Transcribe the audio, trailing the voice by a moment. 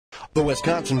The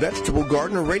Wisconsin Vegetable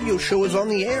Gardener radio show is on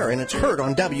the air, and it's heard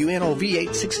on WNOV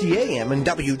 860 AM and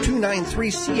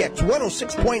W293CX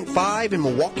 106.5 in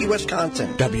Milwaukee,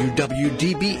 Wisconsin,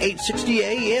 WWDB 860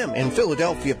 AM in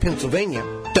Philadelphia, Pennsylvania,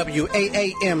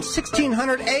 WAAM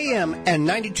 1600 AM and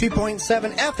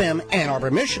 92.7 FM Ann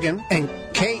Arbor, Michigan, and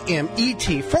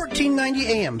KMET 1490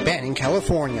 AM Banning,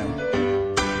 California.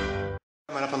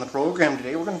 Coming up on the program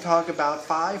today, we're going to talk about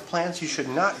 5 plants you should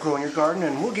not grow in your garden,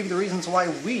 and we'll give you the reasons why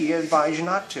we advise you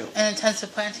not to. And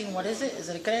intensive planting, what is it? Is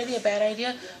it a good idea, bad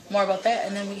idea? More about that.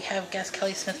 And then we have guest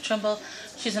Kelly Smith Trimble.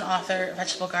 She's an author,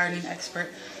 vegetable gardening expert,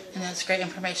 and that's great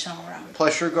information all around.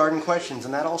 Plus your garden questions,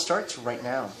 and that all starts right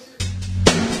now.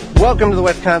 Welcome to the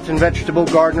Wisconsin Vegetable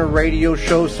Gardener radio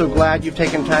show. So glad you've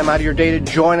taken time out of your day to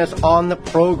join us on the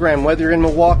program. Whether you're in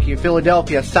Milwaukee,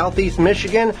 Philadelphia, Southeast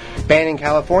Michigan, Banning,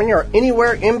 California, or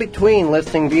anywhere in between,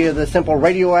 listening via the simple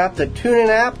radio app, the TuneIn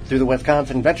app, through the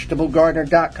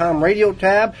WisconsinVegetableGardener.com radio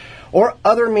tab, or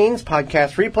other means,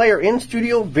 podcast replay or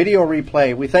in-studio video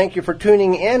replay. We thank you for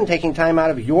tuning in, taking time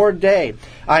out of your day.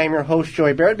 I am your host,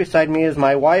 Joy Baird. Beside me is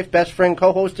my wife, best friend,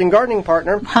 co-host, and gardening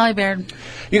partner, Holly Baird.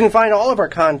 You can find all of our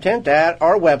content at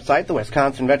our website, the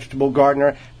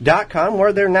WisconsinVegetableGardener.com,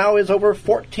 where there now is over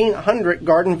 1,400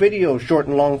 garden videos, short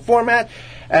and long format,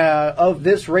 of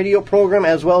this radio program,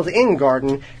 as well as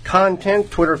in-garden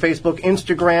content, Twitter, Facebook,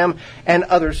 Instagram, and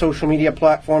other social media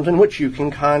platforms in which you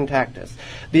can contact us.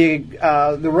 The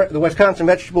Wisconsin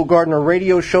Vegetable Gardener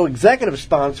radio show executive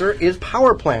sponsor is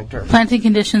Power Planter. Planting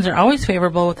conditions are always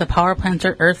favorable with the Power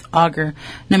Planter Earth Auger.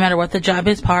 No matter what the job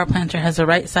is, Power Planter has the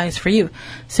right size for you.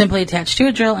 Simply attach to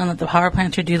a drill and let the Power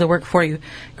Planter do the work for you.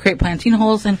 Create planting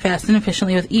holes and fast and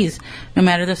efficiently with ease. No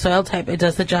matter the soil type, it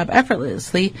does the job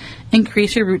effortlessly.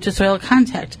 Increase your root to soil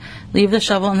contact. Leave the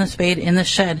shovel and the spade in the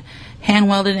shed. Hand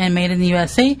welded and made in the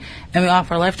USA, and we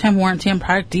offer a lifetime warranty on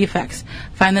product defects.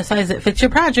 Find the size that fits your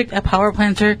project at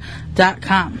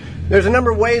powerplanter.com. There's a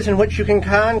number of ways in which you can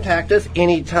contact us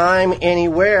anytime,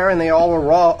 anywhere, and they all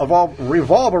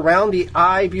revolve around the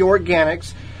Ivy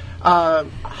Organics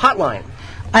hotline.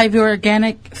 Ivy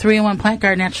Organic 3-in-1 Plant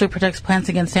Guard naturally protects plants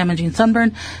against damaging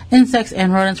sunburn, insects,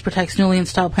 and rodents, protects newly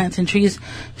installed plants and trees,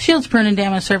 shields prune and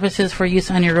damaged surfaces for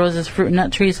use on your roses, fruit and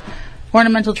nut trees,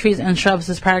 ornamental trees, and shrubs.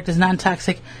 This product is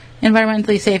non-toxic,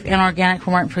 environmentally safe, and organic.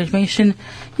 For more information,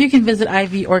 you can visit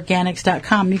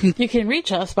ivyorganics.com. You can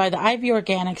reach us by the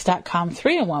ivyorganics.com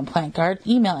 3-in-1 Plant Guard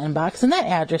email inbox, and that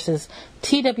address is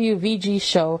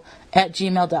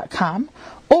twvgshow@gmail.com.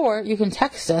 Or you can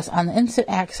text us on the Instant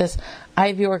Access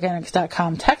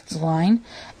ivyorganics.com text line,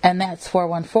 and that's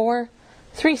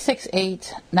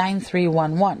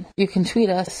 414-368-9311. You can tweet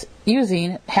us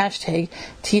using hashtag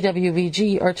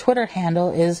TWVG, or Twitter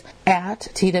handle is at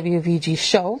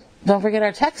TWVGshow. Don't forget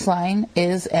our text line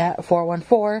is at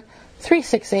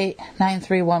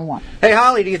 414-368-9311. Hey,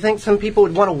 Holly, do you think some people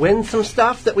would want to win some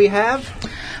stuff that we have?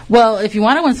 Well, if you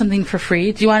want to win something for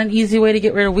free, do you want an easy way to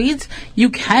get rid of weeds? You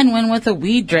can win with a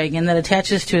weed dragon that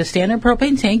attaches to a standard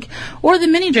propane tank, or the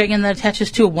mini dragon that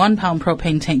attaches to a 1-pound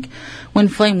propane tank. When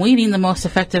flame weeding, the most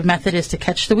effective method is to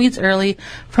catch the weeds early,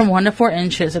 from 1 to 4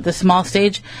 inches. At the small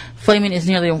stage, flaming is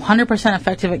nearly 100%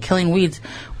 effective at killing weeds,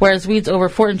 whereas weeds over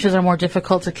 4 inches are more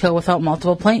difficult to kill without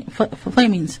multiple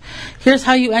flamings. Here's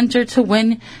how you enter to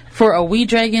win for a weed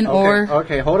dragon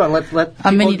Okay, hold on. Let's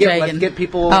get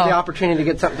people the opportunity to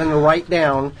get something to write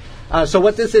down. So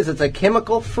what this is, it's a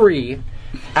chemical-free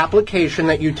application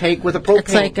that you take with a propane.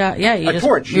 It's like a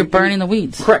torch. You're burning the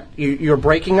weeds. Correct. You're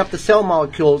breaking up the cell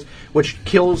molecules, which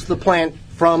kills the plant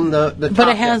from the top. But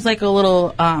it has like a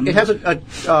little. It has like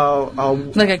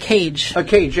a cage. A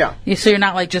cage, yeah. So you're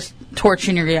not like just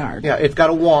torching your yard. Yeah, it's got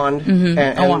a wand,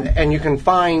 and you can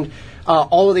find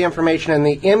all of the information and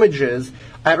the images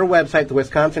at our website, the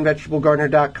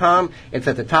WisconsinVegetableGardener.com. It's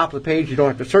at the top of the page. You don't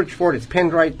have to search for it. It's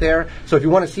pinned right there. So if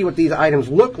you want to see what these items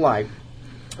look like,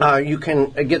 you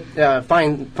can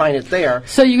find it there.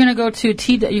 So you're gonna go to you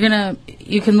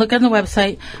can look on the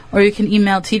website, or you can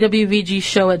email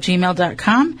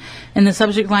twvgshow@gmail.com. In the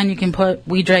subject line, you can put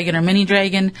weed dragon or mini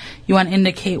dragon. You want to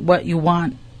indicate what you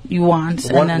want. One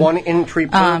entry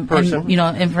per person.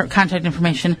 And, contact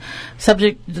information.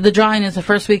 Subject: the drawing is the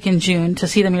first week in June. To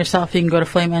see them yourself, you can go to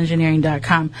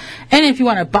flameengineering.com. And if you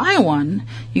want to buy one,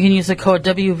 you can use the code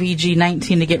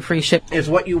WVG19 to get free shipping. Is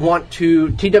what you want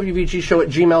to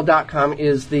twvgshow@gmail.com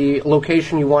is the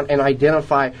location you want, and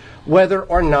identify whether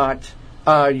or not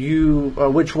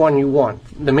which one you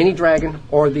want, the mini dragon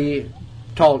or the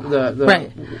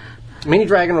right. Mini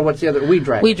dragon, or what's the other? Weed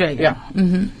dragon. Weed dragon. Yeah.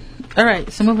 Mm-hmm. All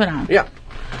right, so moving on. Yeah.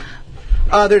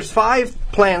 There's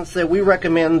 5 plants that we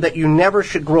recommend that you never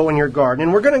should grow in your garden,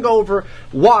 and we're going to go over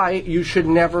why you should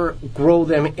never grow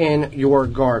them in your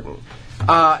garden.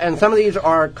 And some of these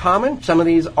are common, some of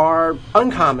these are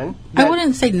uncommon. I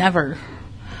wouldn't say never,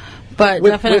 but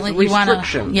definitely with you want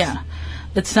restrictions. to. Yeah,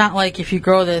 it's not like if you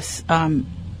grow this,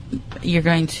 you're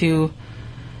going to,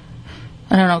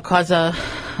 I don't know, cause a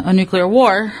nuclear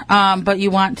war. But you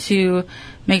want to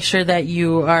make sure that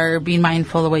you are being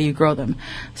mindful of the way you grow them.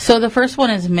 So the first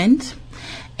one is mint,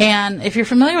 and if you're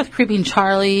familiar with creeping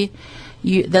Charlie,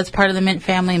 that's part of the mint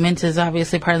family. Mint is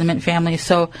obviously part of the mint family.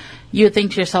 So you would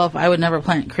think to yourself, I would never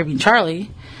plant creeping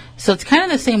Charlie. So it's kind of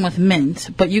the same with mint,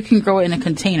 but you can grow it in a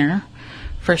container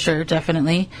for sure,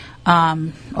 definitely.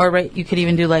 You could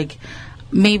even do like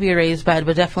maybe a raised bed,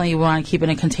 but definitely you want to keep it in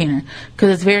a container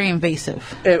because it's very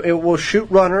invasive. It will shoot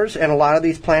runners, and a lot of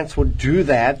these plants will do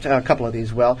that. A couple of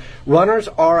these will. Runners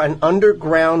are an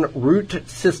underground root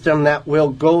system that will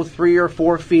go 3 or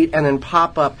 4 feet and then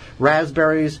pop up.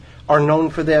 Raspberries are known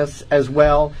for this as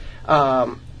well.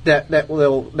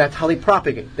 That's how they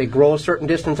propagate. They grow a certain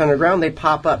distance underground, they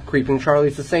pop up. Creeping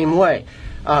Charlie's the same way.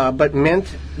 But mint,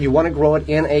 you want to grow it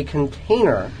in a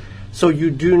container so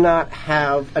you do not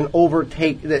have an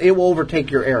overtake. It will overtake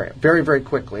your area very, very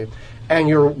quickly, and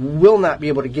you will not be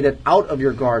able to get it out of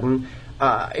your garden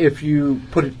if you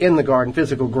put it in the garden,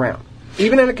 physical ground.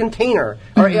 Even in a container,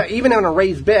 or even on a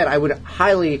raised bed, I would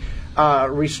highly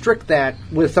restrict that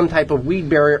with some type of weed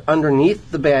barrier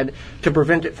underneath the bed to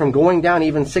prevent it from going down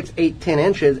even 6, 8, 10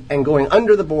 inches and going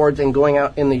under the boards and going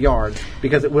out in the yard,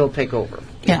 because it will take over.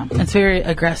 Yeah, it's very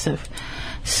aggressive.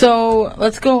 So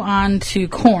let's go on to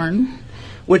corn.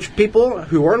 Which people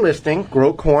who are listening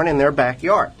grow corn in their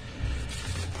backyard.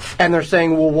 And they're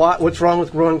saying, well, what's wrong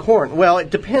with growing corn? Well,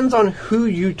 it depends on who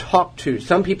you talk to.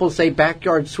 Some people say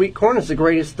backyard sweet corn is the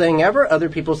greatest thing ever. Other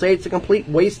people say it's a complete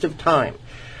waste of time.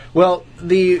 Well,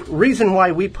 the reason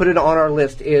why we put it on our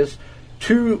list is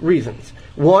 2 reasons.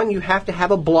 One, you have to have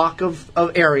a block of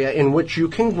area in which you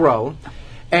can grow,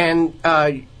 and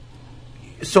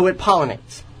so it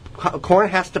pollinates. Corn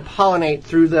has to pollinate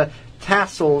through the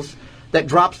tassels that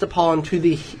drops the pollen to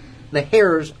the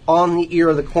hairs on the ear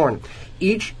of the corn.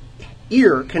 Each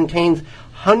ear contains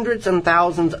hundreds and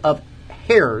thousands of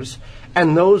hairs,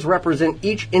 and those represent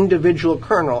each individual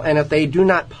kernel. And if they do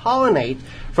not pollinate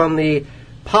from the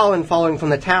pollen falling from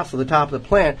the tassel, the top of the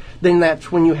plant, then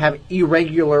that's when you have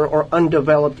irregular or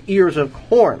undeveloped ears of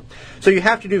corn. So you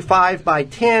have to do 5 by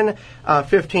 10,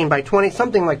 15 by 20,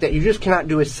 something like that. You just cannot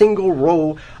do a single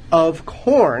row of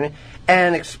corn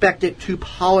and expect it to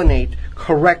pollinate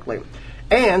correctly.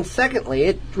 And secondly,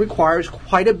 it requires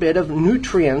quite a bit of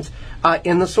nutrients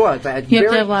in the soil. You have to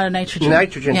have a lot of nitrogen.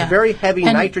 Nitrogen. Yeah. It's a very heavy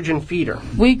nitrogen feeder.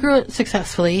 We grew it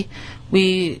successfully.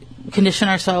 We conditioned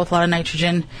our soil with a lot of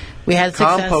nitrogen. We had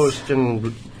success. Compost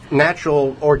and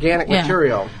natural organic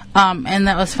material. And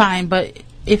that was fine. But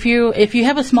if you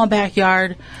have a small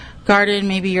backyard garden,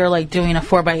 maybe you're like doing a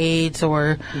 4x8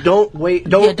 or don't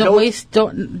waste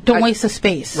the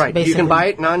space. Right. Basically. You can buy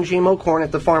it non-GMO corn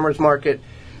at the farmer's market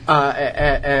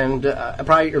and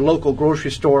probably at your local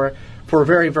grocery store for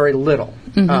very, very little.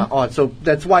 So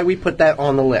that's why we put that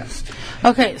on the list.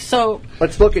 Okay, so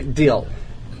let's look at dill.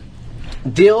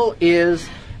 Dill is...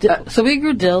 so we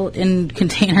grew dill in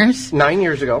containers 9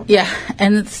 years ago. Yeah,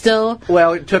 and it's still...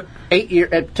 Well, it took 8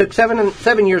 years. It took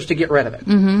seven years to get rid of it.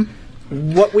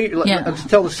 Let's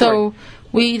tell the story. So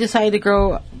we decided to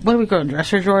grow... What do we grow, in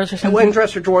dresser drawers or something? It went in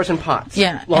dresser drawers and pots.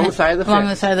 Yeah. Along the side of the fence. Along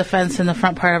the side of the fence in the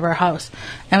front part of our house.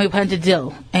 And we planted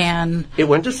dill. And it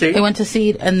went to seed. It went to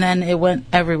seed, and then it went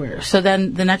everywhere. So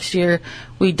then the next year,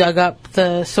 we dug up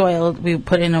the soil. We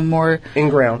put in a more...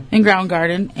 In-ground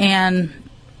garden. And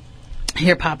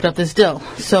here popped up this dill.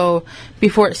 So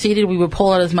before it seeded, we would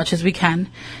pull out as much as we can.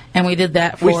 And we did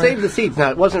that for... We saved the seeds.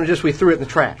 Now, it wasn't just we threw it in the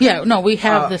trash. Yeah, no, we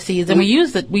have the seeds, and we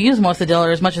used most of the dill,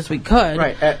 or as much as we could.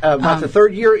 Right. About the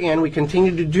 3rd year in, we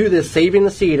continued to do this, saving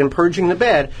the seed and purging the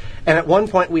bed. And at one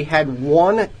point, we had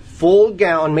 1 full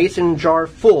gallon mason jar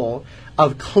full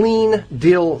of clean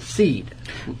dill seed.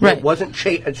 Right. It wasn't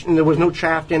there was no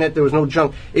chaff in it. There was no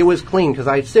junk. It was clean because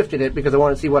I sifted it because I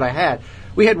wanted to see what I had.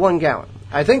 We had 1 gallon.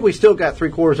 I think we still got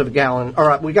 3/4 of a gallon,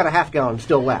 or we got a half gallon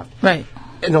still left. Right.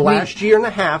 In the last year and a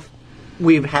half,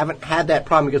 we haven't had that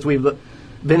problem because we've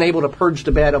been able to purge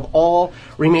the bed of all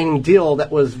remaining dill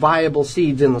that was viable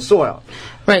seeds in the soil.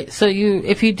 Right. So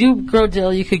if you do grow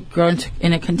dill, you could grow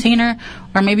in a container,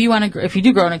 or maybe you want to. If you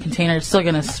do grow in a container, it's still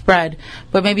going to spread.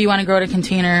 But maybe you want to grow in a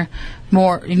container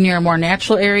near a more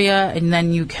natural area, and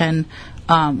then you can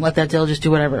let that dill just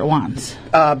do whatever it wants.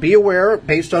 Be aware,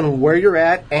 based on where you're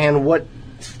at and what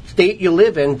state you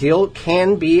live in, dill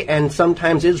can be and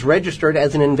sometimes is registered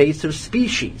as an invasive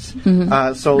species.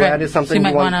 So that is something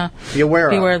you want to be aware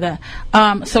of. Be aware of that.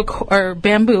 Or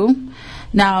bamboo.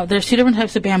 Now, there's two different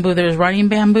types of bamboo. There's running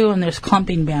bamboo and there's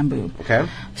clumping bamboo. Okay.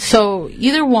 So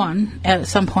either one at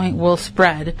some point will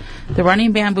spread. The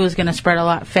running bamboo is going to spread a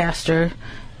lot faster,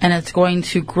 and it's going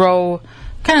to grow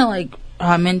kind of like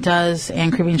mint does,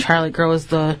 and Creeping Charlotte grows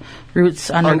the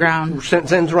roots underground.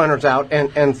 Sends runners out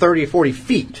and 30, 40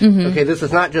 feet. Okay, this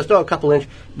is not just, a couple inches.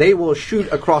 They will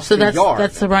shoot across the yard. So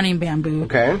that's the running bamboo.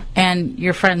 Okay. And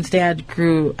your friend's dad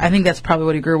grew, I think that's probably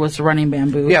what he grew, was the running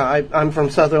bamboo. Yeah, I'm from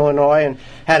Southern Illinois and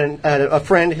had a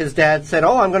friend, his dad said,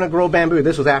 I'm going to grow bamboo.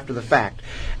 This was after the fact.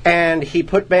 And he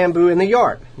put bamboo in the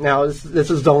yard. Now, this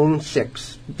is Zone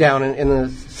 6 down in the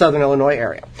Southern Illinois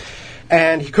area.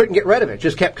 And he couldn't get rid of it. It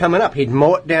just kept coming up. He'd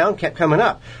mow it down, kept coming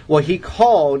up. Well, he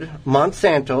called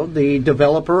Monsanto, the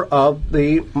developer of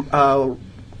the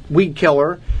weed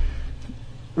killer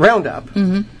Roundup,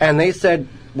 and they said,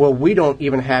 well, we don't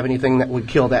even have anything that would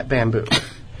kill that bamboo.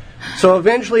 So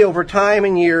eventually, over time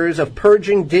and years of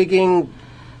purging, digging,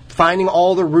 finding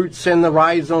all the roots in the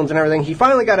rhizomes and everything, he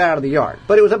finally got out of the yard.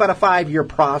 But it was about a 5-year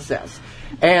process.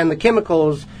 And the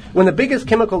chemicals... When the biggest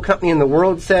chemical company in the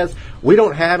world says, we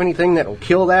don't have anything that will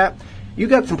kill that, you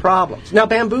got some problems. Now,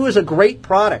 bamboo is a great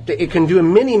product. It can do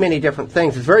many, many different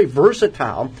things. It's very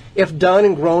versatile if done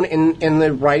and grown in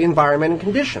the right environment and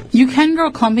conditions. You can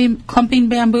grow clumping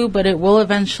bamboo, but it will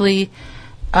eventually,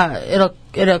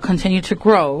 it'll continue to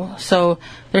grow. So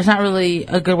there's not really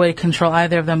a good way to control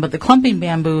either of them. But the clumping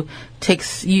bamboo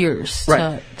takes years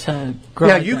to grow.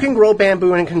 Now, you can grow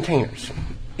bamboo in containers,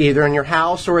 either in your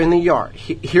house or in the yard.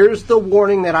 Here's the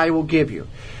warning that I will give you.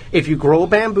 If you grow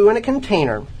bamboo in a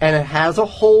container and it has a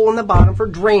hole in the bottom for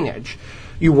drainage,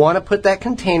 you want to put that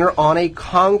container on a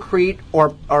concrete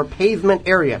or pavement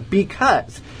area,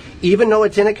 because even though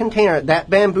it's in a container, that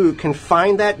bamboo can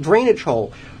find that drainage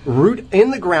hole, root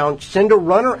in the ground, send a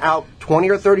runner out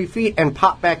 20 or 30 feet and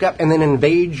pop back up and then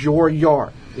invade your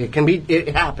yard. It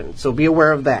happens, so be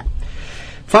aware of that.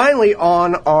 Finally,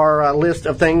 on our list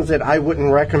of things that we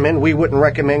wouldn't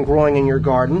recommend growing in your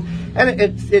garden, and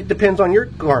it depends on your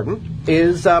garden,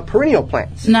 is perennial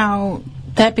plants. Now,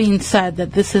 that being said,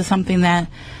 that this is something that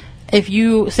if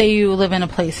you say you live in a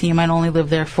place and you might only live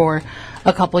there for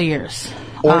a couple of years,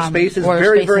 or space is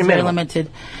very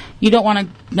limited, you don't want to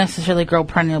necessarily grow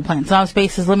perennial plants. Now, if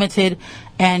space is limited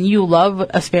and you love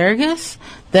asparagus,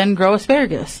 then grow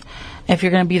asparagus if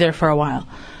you're going to be there for a while.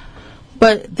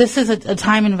 But this is a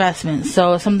time investment,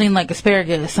 so something like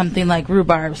asparagus, something like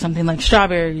rhubarb, something like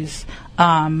strawberries,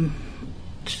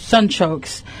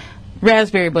 sunchokes,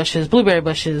 raspberry bushes, blueberry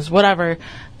bushes, whatever.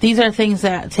 These are things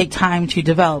that take time to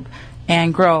develop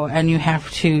and grow, and you have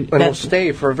to... And will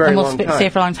stay for a very long time. Stay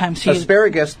for a long time. So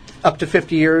asparagus, up to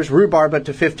 50 years. Rhubarb, up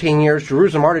to 15 years.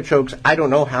 Jerusalem artichokes, I don't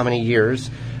know how many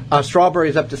years.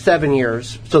 Strawberries, up to 7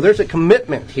 years. So there's a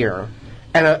commitment here.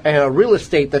 And a real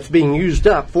estate that's being used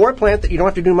up for a plant that you don't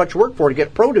have to do much work for to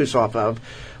get produce off of,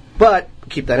 but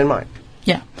keep that in mind.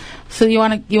 Yeah, so you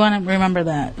want to remember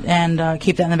that and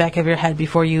keep that in the back of your head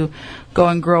before you go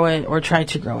and grow it or try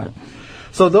to grow it.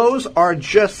 So those are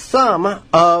just some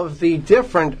of the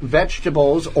different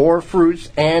vegetables or fruits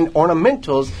and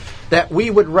ornamentals that we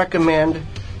would recommend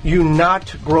you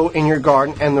not grow in your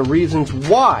garden, and the reasons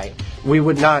why we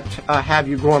would not have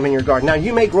you grow them in your garden. Now,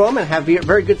 you may grow them and have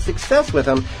very good success with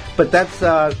them, but that's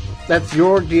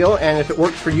your deal, and if it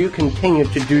works for you, continue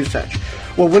to do such.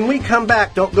 Well, when we come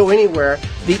back, don't go anywhere.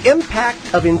 The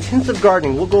impact of intensive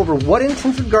gardening. We'll go over what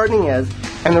intensive gardening is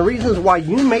and the reasons why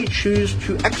you may choose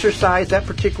to exercise that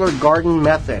particular garden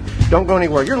method. Don't go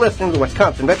anywhere. You're listening to the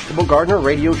Wisconsin Vegetable Gardener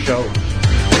Radio Show.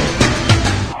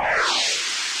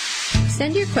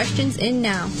 Send your questions in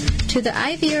now to the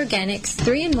IV Organics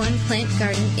 3-in-1 Plant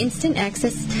Garden Instant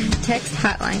Access Text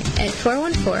Hotline at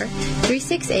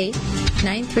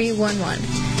 414-368-9311.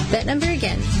 That number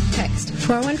again, text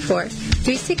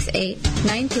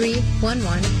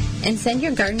 414-368-9311 and send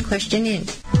your garden question in.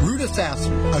 Root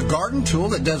Assassin, a garden tool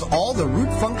that does all the root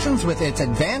functions with its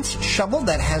advanced shovel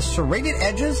that has serrated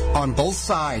edges on both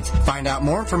sides. Find out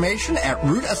more information at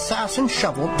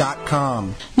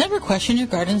rootassassinshovel.com. Never question your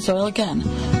garden soil again.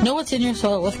 Know what's in your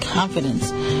soil with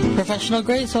confidence. Professional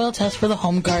grade soil test for the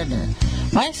home gardener.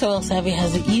 My Soil Savvy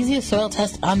has the easiest soil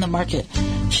test on the market.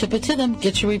 Ship it to them,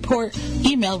 get your report,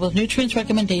 emailed with nutrients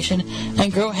recommendation,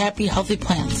 and grow happy, healthy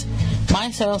plants.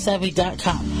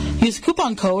 MySoilSavvy.com. Use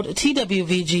coupon code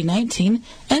TWVG19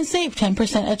 and save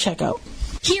 10% at checkout.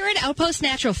 Here at Outpost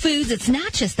Natural Foods, it's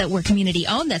not just that we're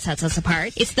community-owned that sets us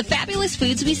apart. It's the fabulous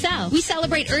foods we sell. We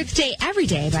celebrate Earth Day every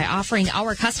day by offering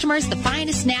our customers the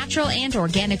finest natural and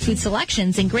organic food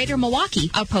selections in Greater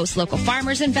Milwaukee. Outpost local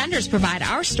farmers and vendors provide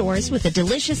our stores with a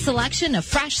delicious selection of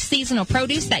fresh seasonal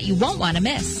produce that you won't want to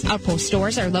miss. Outpost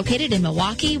stores are located in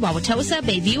Milwaukee, Wauwatosa,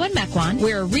 Bayview, and Mequon.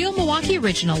 We're a real Milwaukee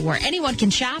original where anyone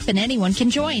can shop and anyone can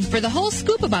join. For the whole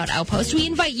scoop about Outpost, we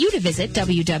invite you to visit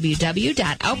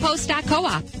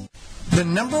www.outpost.coop. The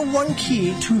number one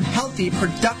key to healthy,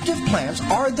 productive plants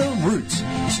are the roots.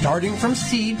 Starting from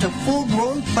seed to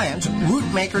full-grown plants,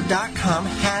 rootmaker.com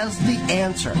has the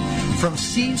answer. From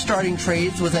seed starting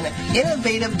trays with an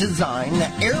innovative design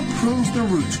that air prunes the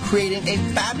roots, creating a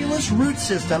fabulous root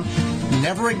system,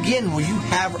 never again will you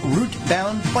have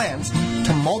root-bound plants,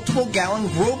 to multiple gallon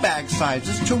grow bag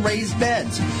sizes to raised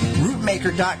beds.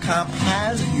 Rootmaker.com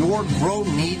has your grow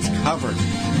needs covered.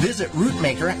 Visit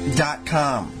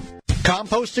rootmaker.com.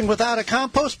 Composting without a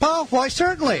compost pile? Why,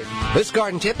 certainly. This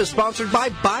garden tip is sponsored by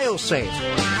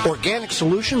BioSafe. Organic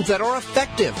solutions that are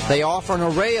effective. They offer an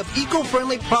array of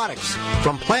eco-friendly products,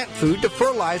 from plant food to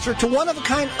fertilizer to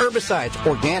one-of-a-kind herbicides,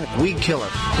 organic weed killer.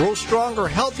 Grow stronger,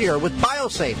 healthier with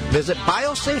BioSafe. Visit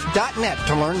biosafe.net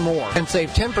to learn more and save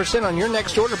 10% on your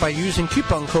next order by using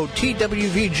coupon code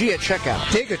TWVG at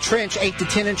checkout. Dig a trench 8 to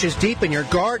 10 inches deep in your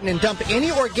garden and dump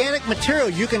any organic material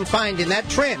you can find in that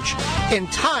trench. In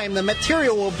time, the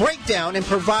material will break down and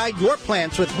provide your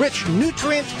plants with rich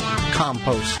nutrient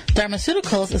compost.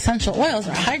 Dharmaceuticals essential oils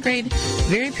are high grade,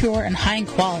 very pure, and high in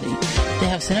quality. They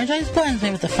have synergized blends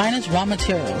made with the finest raw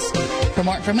materials. For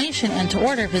more information and to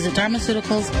order, visit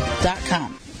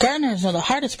dharmaceuticals.com. Gardeners know the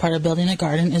hardest part of building a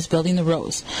garden is building the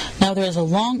rows. Now there is a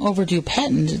long overdue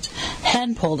patented,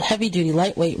 hand-pulled, heavy-duty,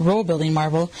 lightweight row building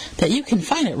marvel that you can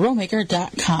find at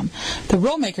rowmaker.com. The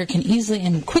Rowmaker can easily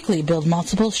and quickly build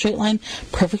multiple straight-line,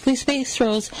 perfectly spaced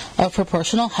rows of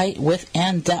proportional height, width,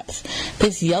 and depth.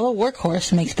 This yellow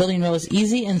workhorse makes building rows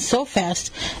easy and so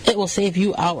fast it will save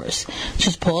you hours.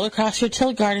 Just pull it across your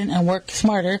tilled garden and work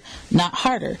smarter, not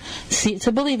harder. See it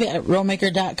to believe it at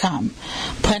rowmaker.com.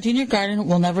 Planting your garden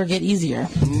will never get easier.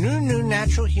 New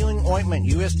Natural Healing Ointment,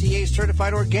 USDA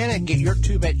certified organic. Get your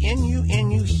tube at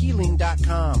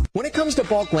nunuhealing.com. When it comes to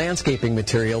bulk landscaping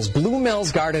materials, Blue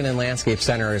Mills Garden and Landscape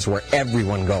Center is where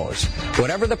everyone goes.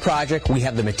 Whatever the project, we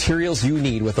have the materials you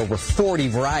need with over 40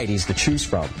 varieties to choose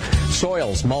from.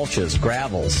 Soils, mulches,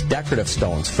 gravels, decorative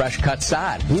stones, fresh cut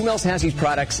sod. Blue Mills has these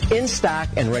products in stock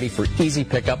and ready for easy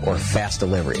pickup or fast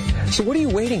delivery. So what are you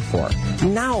waiting for?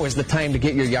 Now is the time to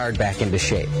get your yard back into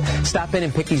shape. Stop in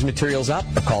and pick these materials up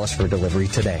or call us for delivery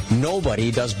today. Nobody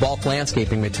does bulk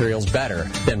landscaping materials better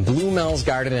than Blue Mills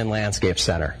Garden and Landscape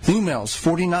Center. Blue Mills,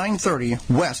 4930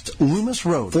 West Loomis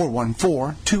Road,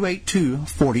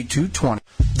 414-282-4220.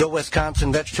 The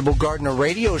Wisconsin Vegetable Gardener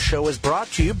Radio Show is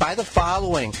brought to you by the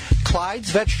following: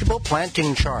 Clyde's Vegetable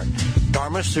Planting Chart,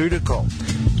 Dharmaceutical,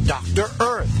 Dr.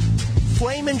 Earth,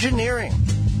 Flame Engineering,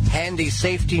 Handy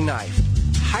Safety Knife,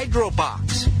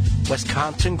 Hydrobox,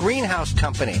 Wisconsin Greenhouse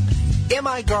Company,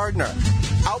 M.I. Gardner,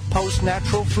 Outpost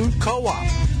Natural Food Co-op,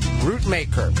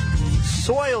 Rootmaker,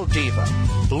 Soil Diva,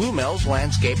 Blue Mills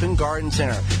Landscape and Garden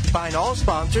Center. Find all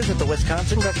sponsors at the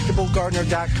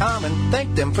WisconsinVegetableGardener.com and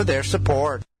thank them for their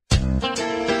support. Now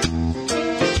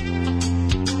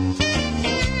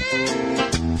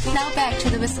back to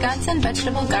the Wisconsin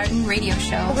Vegetable Garden Radio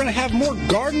Show. We're going to have more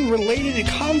garden-related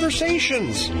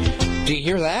conversations. Do you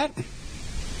hear that?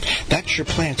 That's your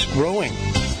plants growing.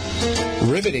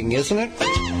 Riveting, isn't it?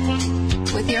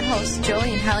 With your hosts,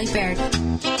 Joey and Holly Baird.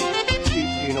 Do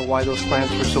you know why those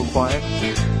plants were so quiet?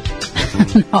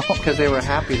 No. Because they were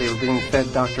happy they were being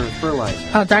fed Dr. Earth fertilizer.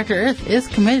 Oh, Dr. Earth is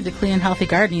committed to clean and healthy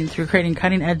gardening through creating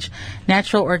cutting-edge,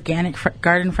 natural, organic,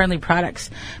 garden-friendly products.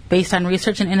 Based on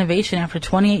research and innovation, after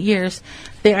 28 years,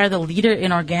 they are the leader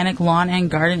in organic lawn and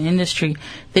garden industry.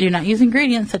 They do not use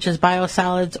ingredients such as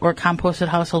biosolids or composted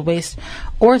household waste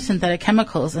or synthetic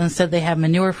chemicals. Instead, they have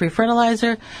manure-free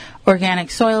fertilizer,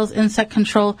 organic soils, insect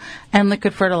control, and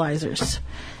liquid fertilizers.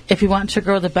 If you want to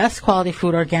grow the best quality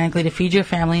food organically to feed your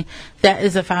family, that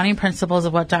is the founding principles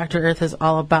of what Dr. Earth is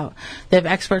all about. They have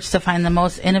experts to find the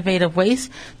most innovative ways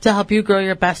to help you grow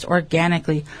your best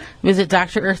organically. Visit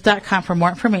drearth.com for more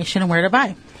information and where to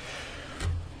buy.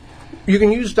 You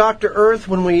can use Dr. Earth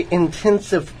when we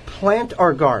intensive plant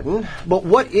our garden, but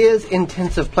what is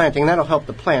intensive planting? That'll help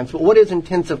the plants, but what is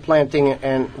intensive planting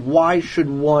and why should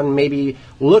one maybe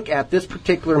look at this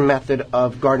particular method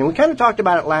of gardening? We kind of talked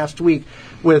about it last week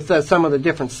with some of the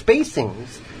different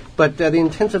spacings, but the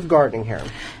intensive gardening here.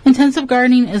 Intensive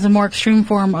gardening is a more extreme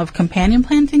form of companion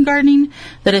planting gardening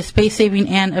that is space-saving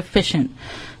and efficient.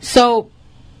 So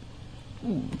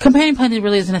companion planting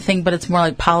really isn't a thing, but it's more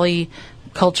like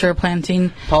polyculture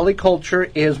planting.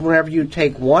 Polyculture is whenever you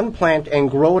take one plant and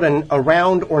grow it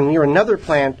around or near another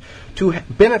plant to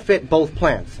benefit both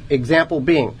plants. Example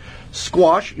being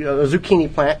squash, a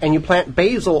zucchini plant, and you plant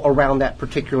basil around that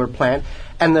particular plant,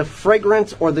 and the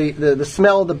fragrance or the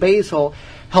smell of the basil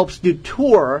helps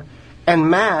deter and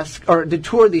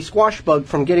deter the squash bug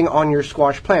from getting on your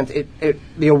squash plants.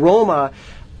 The aroma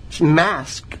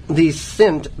masks the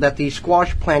scent that the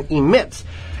squash plant emits,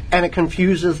 and it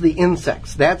confuses the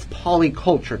insects. That's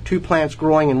polyculture, two plants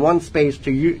growing in one space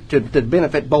to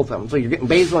benefit both of them. So you're getting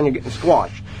basil and you're getting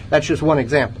squash. That's just one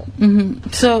example. Mm-hmm.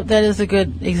 So that is a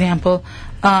good example.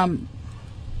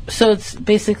 So it's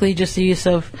basically just the use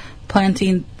of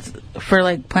planting for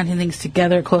like planting things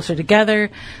together, closer together.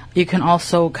 You can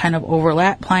also kind of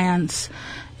overlap plants.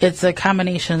 It's a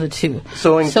combination of the two.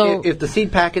 So if the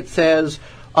seed packet says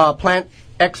plant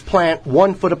X plant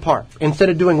 1 foot apart, instead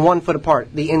of doing 1 foot apart,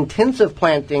 the intensive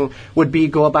planting would be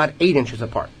go about 8 inches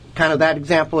apart. Kind of that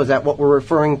example, is that what we're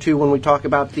referring to when we talk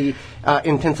about the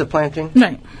intensive planting?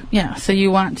 Right. Yeah. So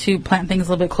you want to plant things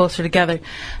a little bit closer together.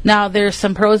 Now, there's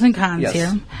some pros and cons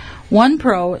here. One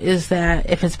pro is that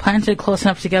if it's planted close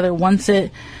enough together, once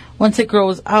it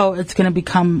grows out, it's going to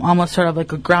become almost sort of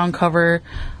like a ground cover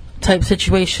type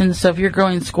situation. So if you're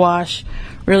growing squash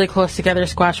really close together,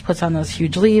 squash puts on those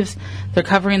huge leaves. They're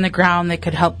covering the ground. They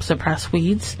could help suppress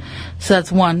weeds. So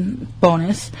that's one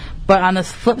bonus. But on the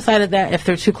flip side of that, if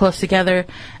they're too close together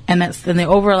and then they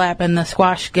overlap and the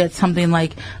squash gets something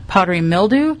like powdery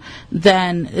mildew,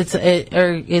 then it's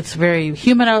very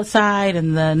humid outside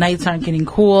and the nights aren't getting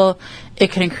cool.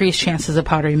 It can increase chances of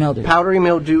powdery mildew. Powdery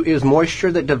mildew is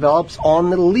moisture that develops on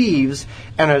the leaves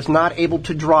and is not able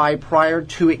to dry prior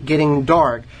to it getting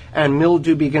dark, and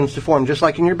mildew begins to form, just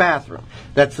like in your bathroom.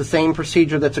 That's the same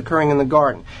procedure that's occurring in the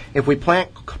garden. If we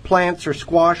plant plants or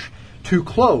squash too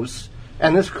close,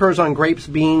 and this occurs on grapes,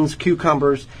 beans,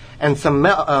 cucumbers, and some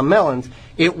melons,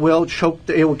 it will kill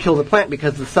the plant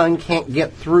because the sun can't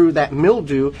get through that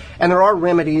mildew. And there are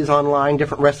remedies online,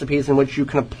 different recipes in which you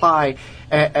can apply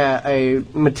a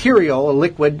material, a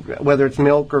liquid, whether it's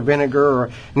milk or vinegar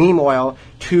or neem oil,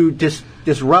 to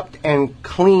disrupt and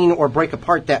clean or break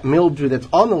apart that mildew that's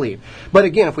on the leaf. But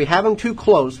again, if we have them too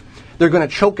close, they're going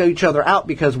to choke each other out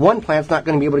because one plant's not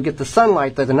going to be able to get the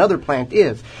sunlight that another plant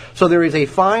is. So there is a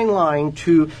fine line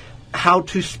to how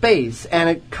to space, and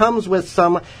it comes with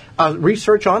some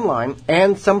research online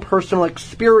and some personal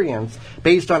experience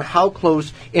based on how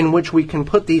close in which we can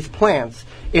put these plants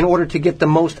in order to get the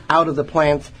most out of the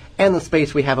plants and the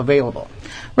space we have available.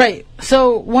 Right.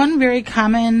 So one very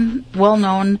common,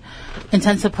 well-known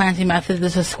intensive planting method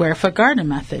is a square foot garden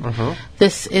method. Mm-hmm.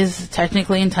 This is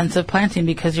technically intensive planting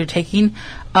because you're taking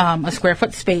a square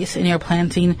foot space and you're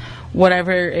planting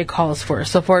whatever it calls for.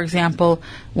 So, for example,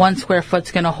 1 square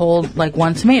foot's going to hold like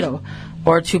 1 tomato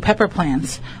or 2 pepper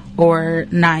plants or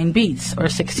 9 beets or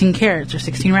 16 carrots or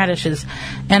 16 radishes.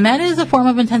 And that is a form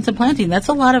of intensive planting. That's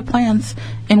a lot of plants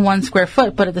in 1 square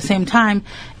foot, but at the same time,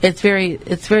 it's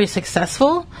very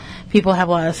successful. People have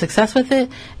a lot of success with it,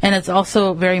 and it's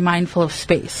also very mindful of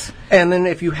space. And then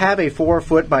if you have a 4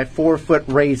 foot by 4 foot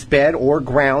raised bed or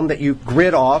ground that you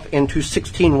grid off into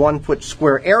 16 1-foot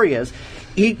square areas,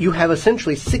 you have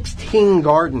essentially 16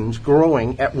 gardens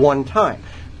growing at one time.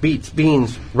 Beets,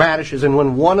 beans, radishes, and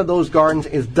when one of those gardens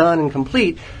is done and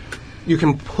complete, you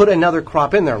can put another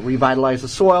crop in there, revitalize the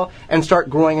soil, and start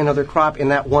growing another crop in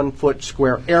that 1-foot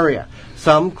square area.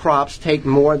 Some crops take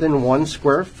more than 1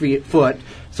 square foot,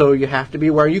 so you have to be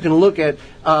aware. You can look at,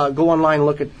 go online and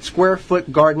look at square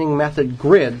foot gardening method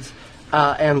grids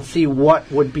and see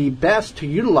what would be best to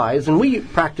utilize. And we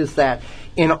practice that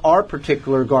in our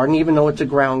particular garden. Even though it's a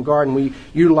ground garden, we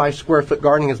utilize square foot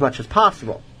gardening as much as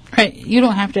possible. Right. You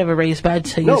don't have to have a raised bed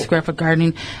to use square foot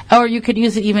gardening. Or you could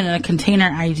use it even in a container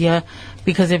idea,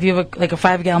 because if you have a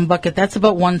 5-gallon bucket, that's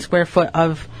about 1 square foot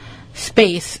of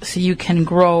space, so you can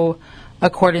grow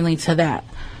accordingly to that.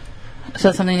 So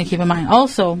that's something to keep in mind.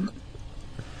 Also,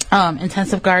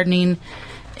 intensive gardening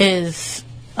is,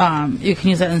 you can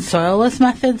use that in soilless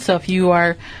methods. So if you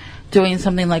are doing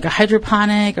something like a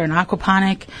hydroponic or an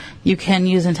aquaponic, you can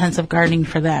use intensive gardening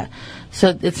for that.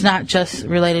 So it's not just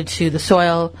related to the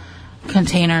soil,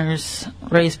 containers,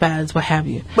 raised beds, what have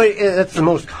you. But that's the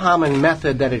most common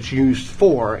method that it's used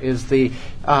for, is the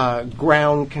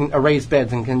raised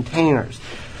beds and containers.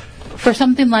 For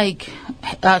something like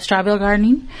straw bale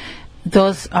gardening,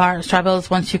 those are straw bales.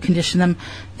 Once you condition them,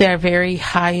 they are very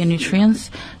high in nutrients.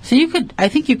 So I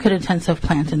think you could intensive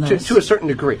plant in those. To a certain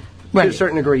degree. Right. To a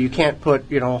certain degree, you can't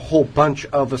put a whole bunch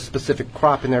of a specific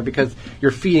crop in there because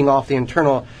you're feeding off the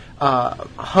internal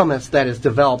humus that is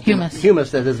developed.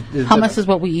 Humus that is humus is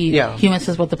what we eat. Yeah. Humus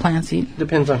is what the plants eat.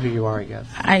 Depends on who you are,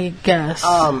 I guess.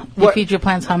 You feed your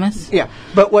plants hummus? Yeah,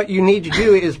 but what you need to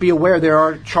do is be aware there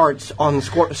are charts on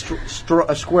the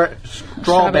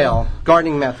straw bale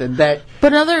gardening method that...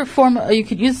 But another form you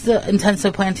could use the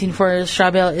intensive planting for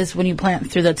straw bale is when you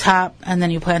plant through the top and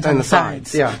then you plant on the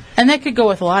sides. Yeah. And that could go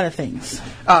with a lot of things.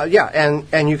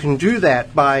 And you can do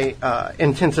that by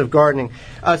intensive gardening.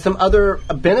 Some other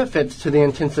benefits to the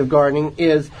intensive gardening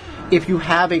is if you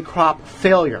have a crop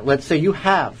failure. Let's say you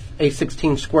have a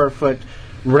 16 square foot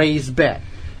raised bed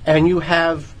and you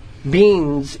have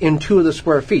beans in 2 of the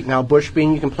square feet. Now, bush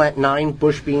bean, you can plant 9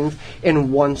 bush beans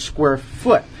in 1 square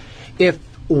foot. If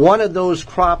one of those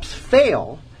crops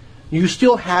fail, you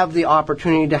still have the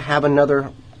opportunity to have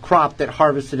another crop that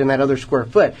harvested in that other square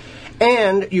foot.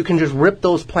 And you can just rip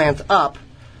those plants up,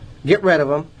 get rid of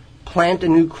them, plant a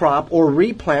new crop, or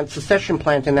replant, succession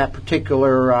plant in that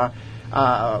particular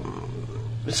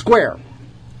square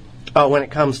when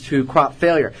it comes to crop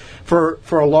failure. For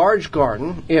a large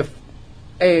garden, if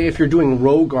you're doing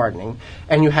row gardening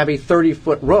and you have a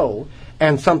 30-foot row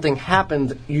and something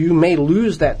happens, you may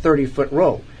lose that 30-foot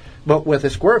row. But with a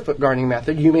square foot gardening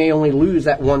method, you may only lose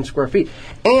that 1 square feet.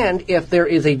 And if there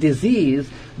is a disease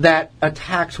that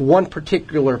attacks one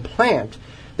particular plant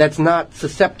that's not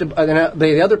susceptible,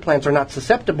 the other plants are not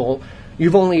susceptible,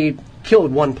 you've only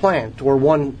killed one plant or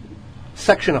one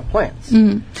section of plants.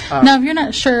 Now, if you're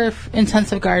not sure if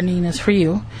intensive gardening is for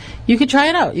you, you could try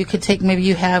it out. You could take, maybe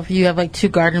you have like 2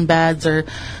 garden beds or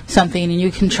something, and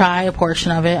you can try a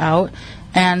portion of it out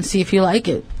and see if you like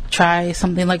it. Try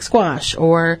something like squash,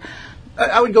 or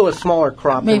I would go with smaller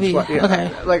crop. Maybe okay,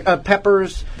 like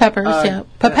peppers. Yeah,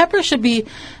 but peppers should be.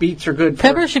 Beets are good.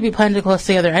 Peppers should be planted close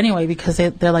together anyway because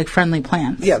they're like friendly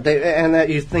plants. Yeah, and that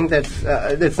you think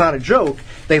it's not a joke.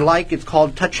 It's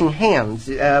called touching hands.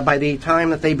 By the time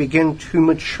that they begin to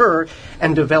mature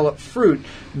and develop fruit,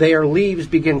 their leaves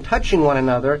begin touching one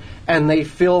another, and they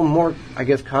feel more, I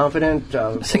guess, confident,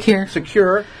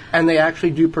 secure, and they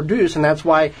actually do produce. And that's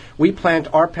why we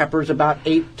plant our peppers about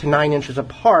 8 to 9 inches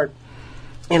apart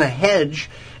in a hedge,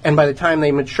 and by the time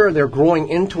they mature, they're growing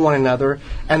into one another,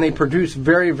 and they produce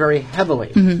very, very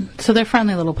heavily. So they're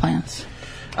friendly little plants.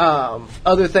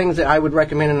 Other things that I would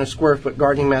recommend in a square foot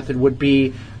gardening method would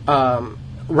be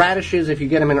radishes if you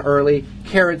get them in early,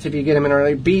 carrots if you get them in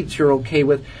early, beets you're okay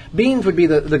with. Beans would be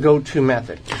the go-to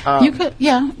method.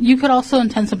 You could also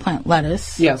intensive plant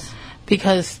lettuce. Yes.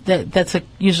 Because that's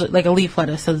usually like a leaf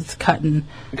lettuce, so it's cut and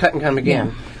come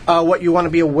again. What you want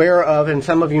to be aware of, and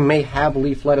some of you may have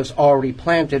leaf lettuce already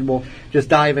planted, we'll just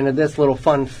dive into this little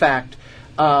fun fact.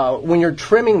 When you're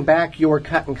trimming back your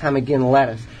cut and come again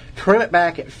lettuce, trim it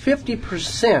back at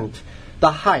 50%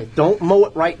 the height. Don't mow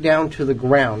it right down to the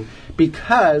ground,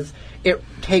 because it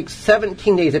takes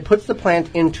 17 days. It puts the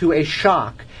plant into a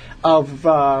shock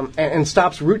and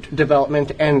stops root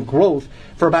development and growth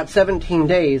for about 17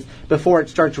 days before it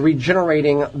starts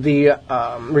regenerating the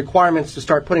requirements to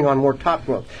start putting on more top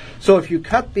growth. So if you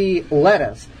cut the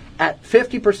lettuce at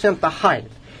 50% the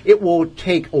height, it will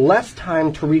take less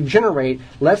time to regenerate,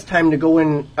 less time to go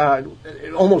in,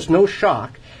 almost no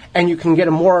shock, and you can get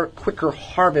a more quicker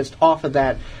harvest off of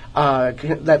that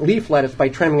leaf lettuce by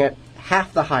trimming it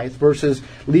half the height versus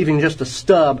leaving just a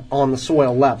stub on the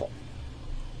soil level.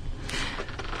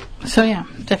 So yeah,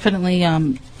 definitely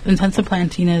intensive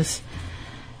planting is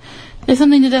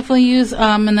something to definitely use,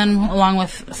 and then along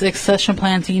with succession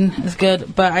planting is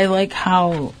good. But I like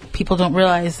how people don't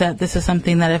realize that this is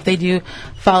something that if they do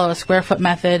follow a square foot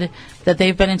method, that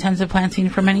they've been intensive planting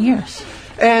for many years.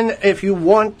 And if you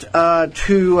want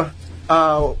to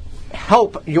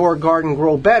help your garden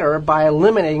grow better by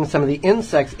eliminating some of the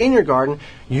insects in your garden,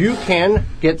 you can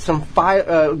get some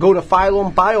go to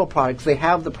Phylum Bioproducts. They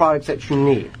have the products that you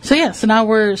need. So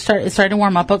now it's starting to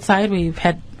warm up outside.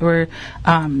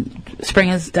 Spring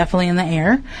is definitely in the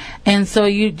air, and so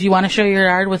do you want to show your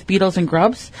yard with beetles and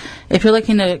grubs? If you're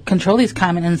looking to control these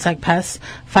common insect pests,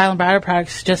 Phylum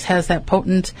Bioproducts just has that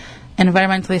potent and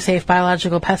environmentally safe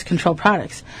biological pest control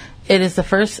products. It is the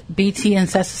first BT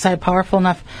insecticide powerful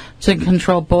enough to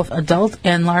control both adult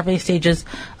and larvae stages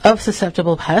of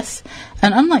susceptible pests.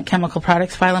 And unlike chemical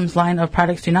products, Phylum's line of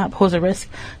products do not pose a risk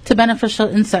to beneficial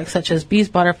insects such as bees,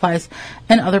 butterflies,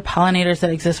 and other pollinators that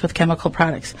exist with chemical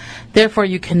products. Therefore,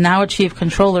 you can now achieve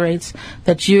control rates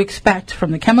that you expect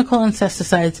from the chemical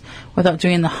insecticides without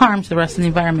doing the harm to the rest of the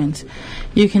environment.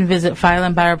 You can visit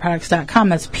PhylumBioproducts.com.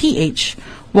 That's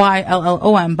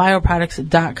PHYLLOM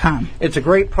bioproducts.com. It's a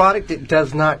great product. It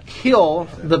does not kill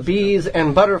the bees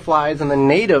and butterflies and the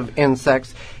native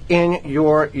insects. in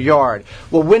your yard.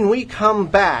 Well, when we come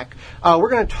back, we're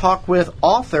going to talk with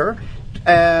author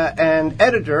and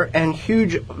editor and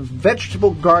huge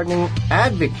vegetable gardening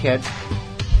advocate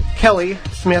Kelly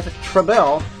Smith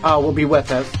Trimble will be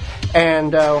with us,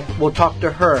 and we'll talk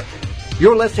to her.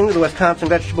 You're listening to the Wisconsin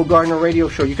Vegetable Gardener Radio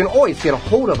Show. You can always get a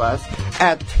hold of us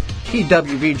at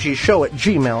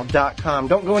twvgshow@gmail.com.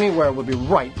 Don't go anywhere. We'll be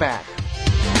right back.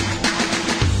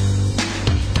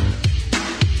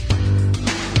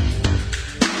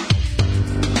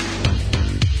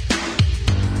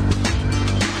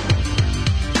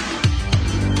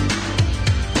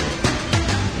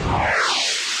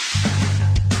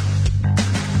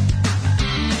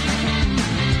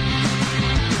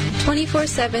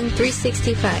 .24/7,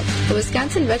 365. The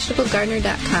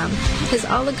WisconsinVegetableGardener.com has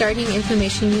all the gardening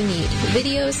information you need.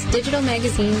 Videos, digital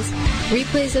magazines,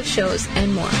 replays of shows,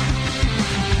 and more.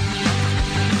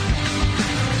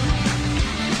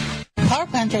 Power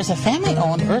Planter is a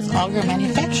family-owned earth auger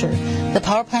manufacturer. The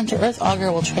Power Planter Earth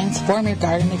Auger will transform your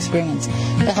garden experience.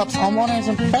 It helps homeowners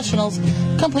and professionals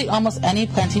complete almost any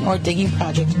planting or digging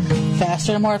project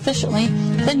faster and more efficiently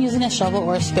than using a shovel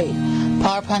or a spade.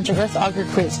 Power Planter Earth Auger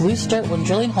creates loose dirt when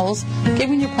drilling holes,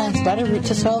 giving your plants better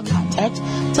root-to-soil contact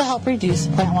to help reduce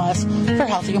plant loss for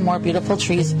healthier, more beautiful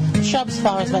trees, shrubs,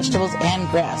 flowers, vegetables, and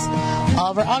grass.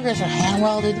 All of our augers are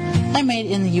hand-welded and made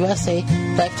in the USA,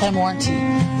 lifetime warranty.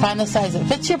 Find the size that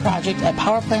fits your project at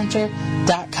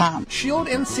powerplanter.com. Shield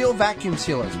and Seal vacuum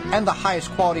sealers and the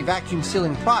highest quality vacuum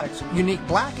sealing products, unique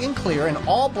black and clear and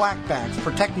all black bags,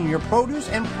 protecting your produce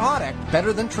and product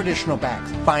better than traditional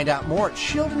bags. Find out more at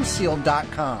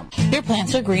shieldandseal.com. Your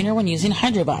plants are greener when using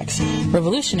Hydrobox,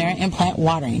 revolutionary in plant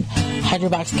watering.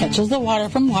 Hydrobox catches the water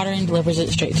from water and delivers it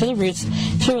straight to the roots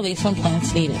to release when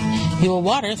plants need it. You will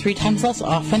water 3 times less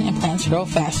often and plants grow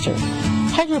faster.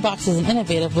 Hydrobox is an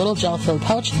innovative little gel-filled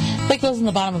pouch that goes in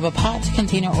the bottom of a pot,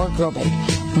 container, or grow bag.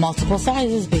 Multiple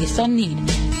sizes based on need.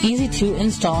 Easy to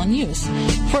install and use.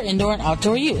 For indoor and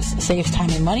outdoor use. Saves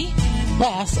time and money.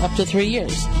 Lasts up to 3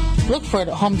 years. Look for it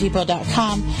at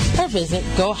homedepot.com or visit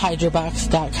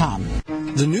gohydrobox.com.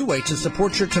 The new way to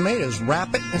support your tomatoes,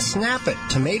 wrap it and snap it.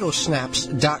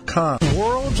 Tomatosnaps.com.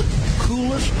 World's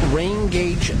coolest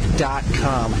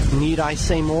raingauge.com. Need I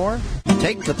say more?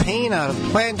 Take the pain out of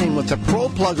planting with the Pro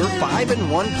Plugger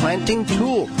 5-in-1 planting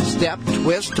tool. Step,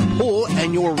 twist, pull,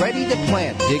 and you're ready to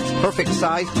plant. Digs perfect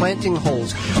size planting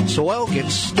holes. Soil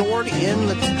gets stored in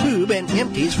the tube and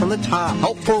empties from the top.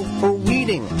 Helpful for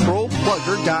weeding.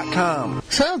 ProPlugger.com.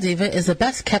 Soil Diva is the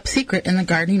best kept secret in the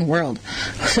gardening world.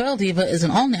 Soil Diva is an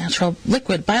all-natural,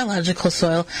 liquid, biological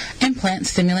soil and plant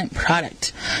stimulant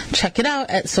product. Check it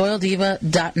out at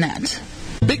soildiva.net.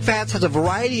 Big Fats has a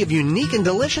variety of unique and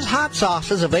delicious hot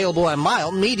sauces available at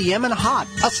mild, medium, and hot.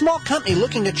 A small company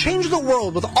looking to change the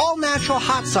world with all-natural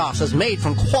hot sauces made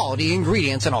from quality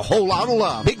ingredients and a whole lot of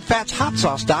love.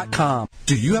 BigFatsHotSauce.com.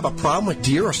 Do you have a problem with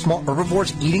deer or small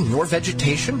herbivores eating your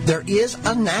vegetation? There is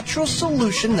a natural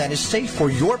solution that is safe for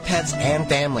your pets and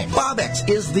family. Bobex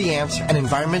is the answer. An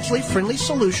environmentally friendly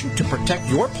solution to protect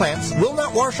your plants, will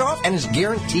not wash off, and is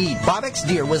guaranteed. Bobex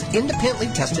Deer was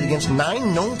independently tested against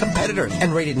 9 known competitors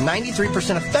and rated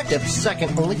 93% effective,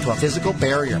 second only to a physical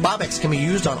barrier. Bobex can be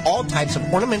used on all types of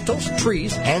ornamentals,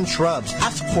 trees, and shrubs.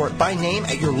 Ask for it by name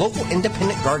at your local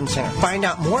independent garden center. Find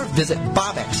out more, visit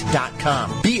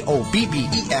bobex.com.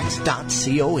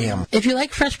 BOBBEX.com. If you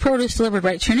like fresh produce delivered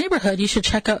right to your neighborhood, you should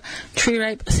check out Tree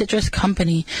Ripe Citrus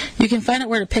Company. You can find out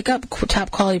where to pick up top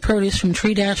quality produce from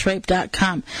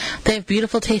tree-ripe.com. They have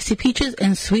beautiful, tasty peaches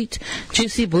and sweet,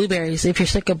 juicy blueberries. If you're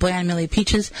sick of bland, mealy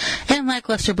peaches and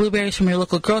lackluster blueberries from your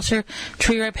local grocer,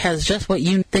 Tree Ripe has just what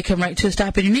you need. They come right to a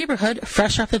stop in your neighborhood,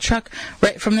 fresh off the truck,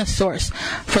 right from the source.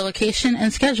 For location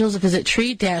and schedules, visit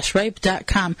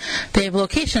tree-ripe.com. They have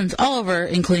locations all over,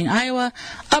 including Iowa,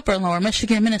 Upper and Lower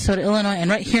Michigan, Minnesota, Illinois, and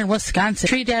right here in Wisconsin.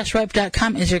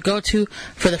 Tree-ripe.com is your go-to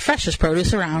for the freshest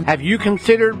produce around. Have you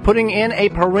considered putting in a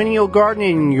perennial garden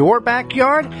in your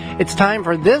backyard? It's time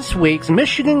for this week's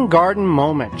Michigan Garden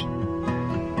Moment.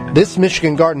 This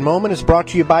Michigan Garden Moment is brought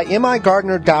to you by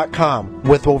migardener.com.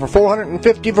 With over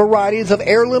 450 varieties of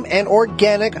heirloom and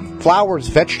organic flowers,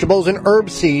 vegetables, and herb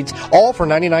seeds, all for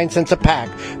 99 cents a pack.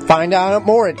 Find out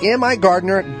more at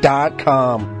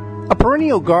migardener.com. A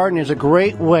perennial garden is a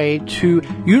great way to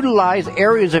utilize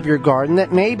areas of your garden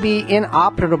that may be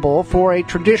inoperable for a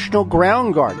traditional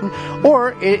ground garden,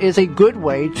 or it is a good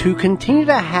way to continue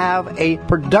to have a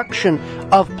production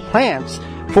of plants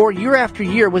for year after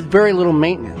year with very little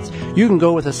maintenance. You can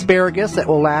go with asparagus that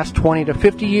will last 20 to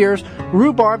 50 years,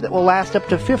 rhubarb that will last up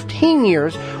to 15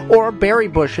 years, or berry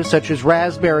bushes such as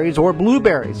raspberries or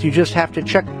blueberries. You just have to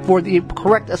check for the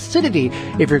correct acidity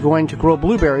if you're going to grow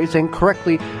blueberries and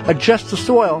correctly adjust the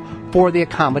soil for the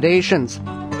accommodations.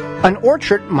 An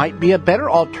orchard might be a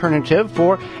better alternative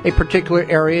for a particular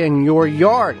area in your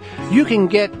yard. You can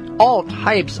get all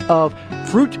types of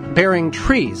fruit-bearing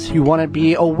trees. You want to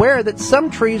be aware that some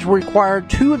trees require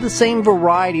two of the same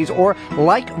varieties or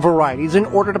like varieties in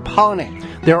order to pollinate.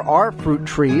 There are fruit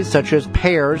trees, such as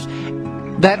pears,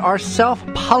 that are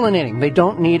self-pollinating. They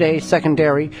don't need a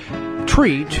secondary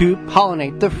tree to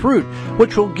pollinate the fruit,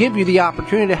 which will give you the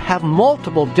opportunity to have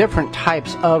multiple different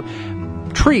types of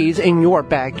trees in your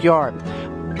backyard.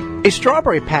 A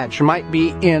strawberry patch might be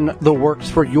in the works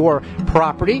for your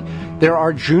property. There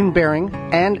are June-bearing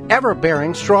and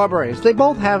ever-bearing strawberries. They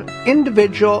both have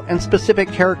individual and specific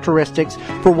characteristics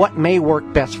for what may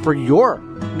work best for your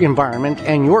environment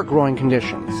and your growing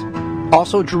conditions.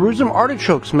 Also, Jerusalem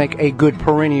artichokes make a good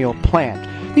perennial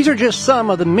plant. These are just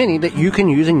some of the many that you can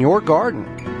use in your garden.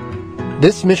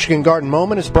 This Michigan Garden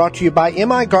Moment is brought to you by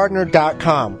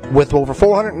migardener.com. With over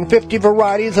 450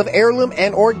 varieties of heirloom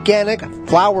and organic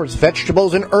flowers,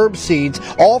 vegetables, and herb seeds,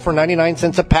 all for 99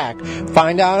 cents a pack.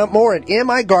 Find out more at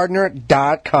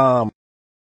migardener.com.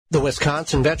 The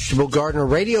Wisconsin Vegetable Gardener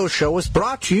Radio Show is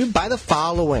brought to you by the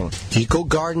following: Eco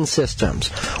Garden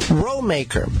Systems, Row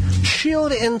Maker,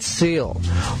 Shield and Seal,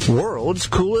 World's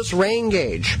Coolest Rain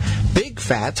Gauge, Big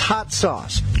Fats Hot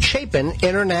Sauce, Chapin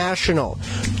International,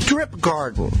 Drip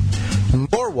Garden,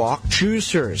 Norwalk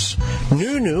Juicers,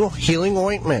 Nunu Healing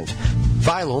Ointment,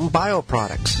 Phylum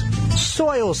Bioproducts,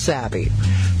 Soil Savvy,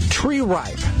 Tree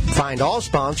Ripe. Find all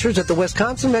sponsors at the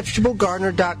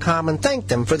WisconsinVegetableGardener.com and thank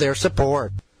them for their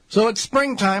support. So it's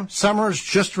springtime, summer's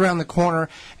just around the corner,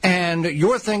 and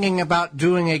you're thinking about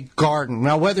doing a garden.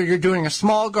 Now, whether you're doing a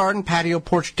small garden, patio,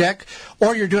 porch, deck,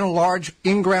 or you're doing a large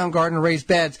in-ground garden, raised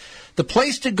beds, the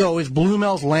place to go is Blue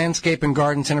Mel's Landscape and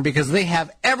Garden Center because they have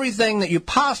everything that you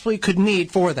possibly could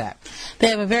need for that. They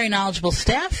have a very knowledgeable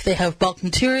staff, they have bulk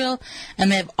material, and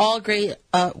they have all great,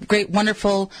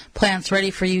 wonderful plants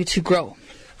ready for you to grow.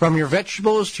 From your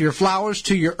vegetables to your flowers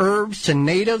to your herbs to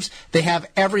natives, they have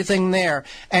everything there.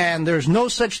 And there's no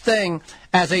such thing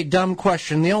as a dumb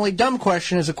question. The only dumb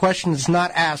question is a question that's not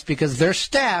asked because their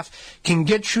staff can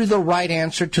get you the right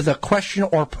answer to the question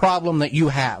or problem that you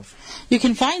have. You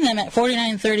can find them at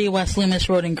 4930 West Loomis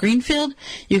Road in Greenfield.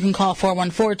 You can call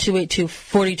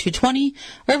 414-282-4220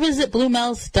 or visit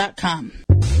bluemels.com.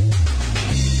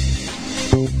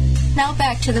 Now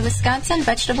back to the Wisconsin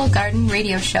Vegetable Garden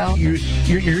Radio Show.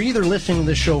 You're either listening to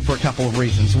this show for a couple of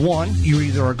reasons. One, you're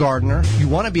either a gardener, you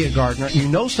want to be a gardener, you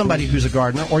know somebody who's a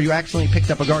gardener, or you accidentally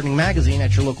picked up a gardening magazine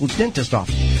at your local dentist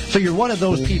office. So you're one of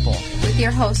those people. With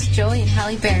your hosts, Joey and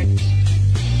Holly Baird.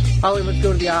 Holly, let's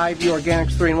go to the IV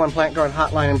Organics 3-in-1 Plant Garden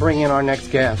Hotline and bring in our next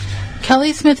guest.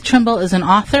 Kelly Smith Trimble is an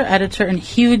author, editor, and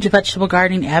huge vegetable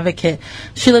gardening advocate.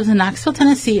 She lives in Knoxville,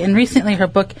 Tennessee, and recently her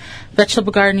book,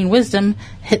 Vegetable Gardening Wisdom,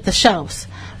 hit the shelves.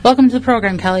 Welcome to the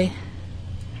program, Kelly.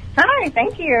 Hi,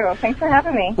 thank you. Thanks for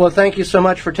having me. Well, thank you so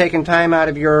much for taking time out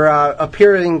of your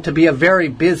appearing to be a very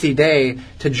busy day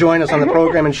to join us on the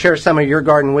program and share some of your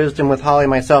garden wisdom with Holly,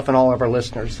 myself, and all of our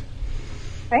listeners.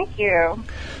 Thank you.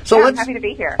 So I'm happy to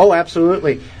be here. Oh,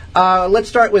 absolutely. Let's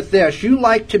start with this. You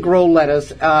like to grow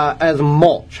lettuce as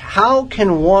mulch. How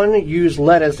can one use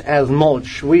lettuce as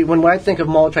mulch? When I think of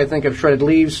mulch, I think of shredded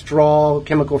leaves, straw,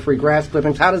 chemical-free grass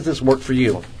clippings. How does this work for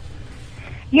you?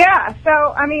 Yeah, so,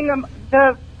 I mean,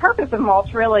 the purpose of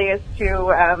mulch really is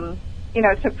to,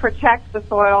 to protect the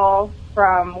soil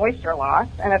from moisture loss,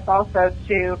 and it's also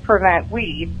to prevent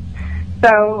weeds.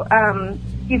 So,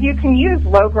 if you can use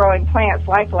low-growing plants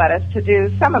like lettuce to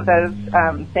do some of those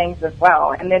things as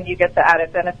well, and then you get the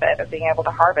added benefit of being able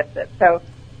to harvest it. So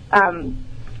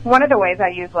one of the ways I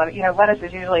use lettuce, lettuce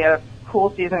is usually a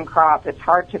cool season crop. It's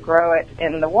hard to grow it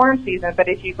in the warm season, but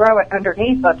if you grow it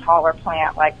underneath a taller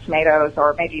plant like tomatoes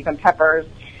or maybe even peppers,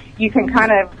 you can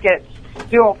kind of get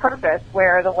dual purpose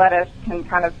where the lettuce can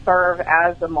kind of serve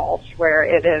as a mulch where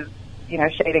it is,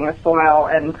 shading the soil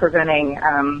and preventing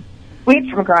weeds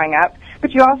from growing up.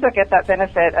 But you also get that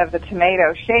benefit of the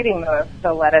tomato shading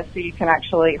the lettuce, so you can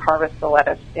actually harvest the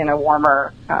lettuce in a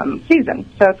warmer season.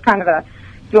 So it's kind of a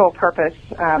dual-purpose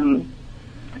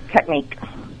technique.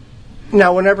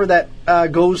 Now, whenever that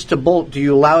goes to bolt, do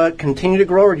you allow it to continue to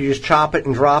grow, or do you just chop it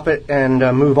and drop it and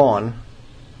move on?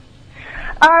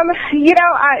 I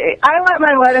let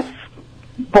my lettuce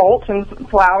bolt and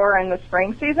flower in the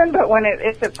spring season, but when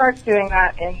if it starts doing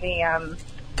that in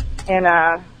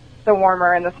the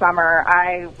warmer in the summer,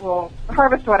 I will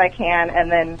harvest what I can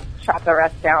and then chop the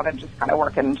rest down and just kind of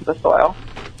work it into the soil.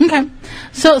 Okay.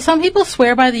 So some people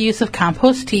swear by the use of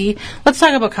compost tea. Let's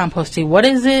talk about compost tea. What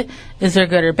is it? Is there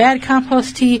good or bad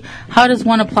compost tea? How does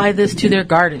one apply this to their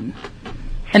garden?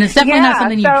 And it's definitely not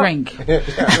something you drink.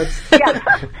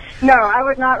 No, I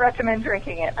would not recommend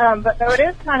drinking it. But though it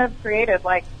is kind of created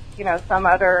like, some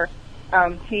other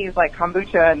teas like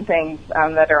kombucha and things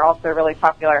that are also really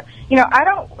popular. I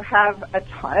don't have a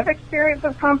ton of experience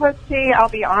with compost tea. I'll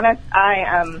be honest.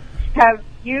 I have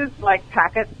used like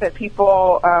packets that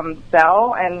people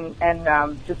sell and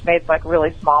just made like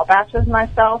really small batches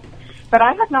myself. But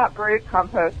I have not brewed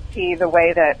compost tea the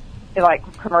way that like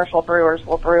commercial brewers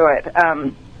will brew it.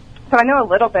 So I know a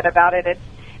little bit about it.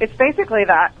 It's basically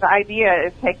that the idea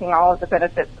is taking all of the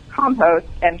benefits of compost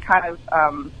and kind of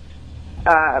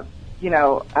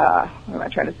what am I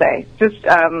trying to say? Just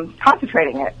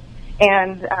concentrating it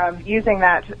and using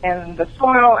that in the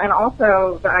soil. And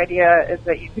also the idea is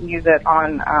that you can use it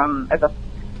on as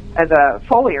a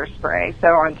foliar spray, so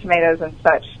on tomatoes and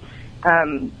such,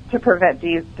 to prevent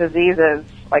these diseases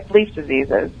like leaf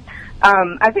diseases.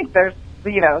 I think there's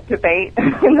debate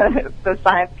in the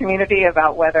science community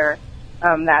about whether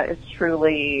that is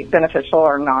truly beneficial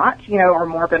or not, or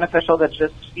more beneficial than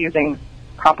just using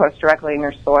compost directly in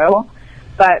your soil.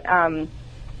 But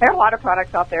there are a lot of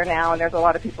products out there now, and there's a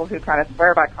lot of people who kind of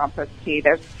swear by compost tea.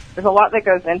 There's a lot that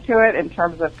goes into it in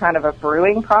terms of kind of a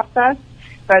brewing process.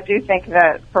 But I do think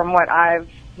that from what I've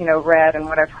read and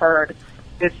what I've heard,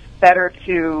 it's better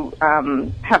to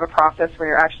have a process where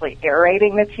you're actually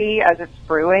aerating the tea as it's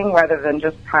brewing rather than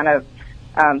just kind of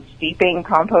steeping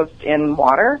compost in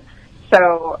water.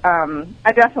 So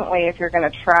I definitely, if you're going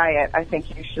to try it, I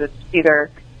think you should either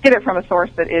get it from a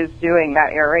source that is doing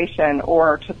that aeration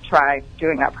or to try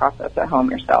doing that process at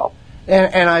home yourself.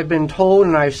 And I've been told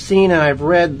and I've seen and I've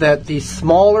read that the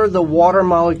smaller the water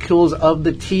molecules of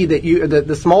the tea that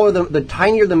the smaller the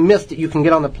tinier the mist that you can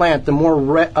get on the plant, the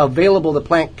more available the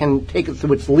plant can take it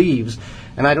through its leaves.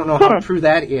 And I don't know how true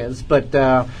that is, but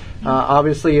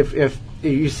obviously if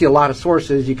you see a lot of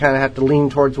sources, you kind of have to lean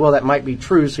towards, well, that might be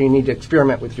true, so you need to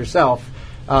experiment with yourself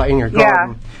in your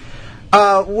garden.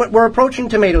 Yeah. We're approaching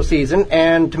tomato season,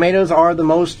 and tomatoes are the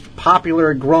most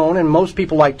popular grown, and most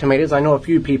people like tomatoes. I know a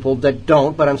few people that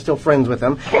don't, but I'm still friends with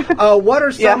them. What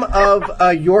are some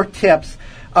of your tips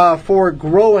for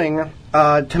growing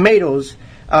tomatoes,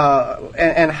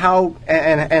 and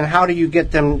how do you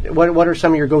get them? What are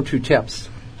some of your go-to tips?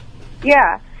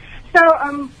 Yeah.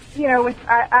 So,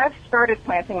 I've started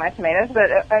planting my tomatoes, but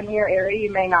in your area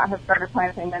you may not have started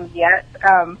planting them yet.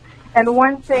 And the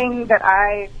one thing that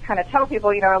I kind of tell people,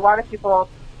 a lot of people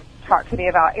talk to me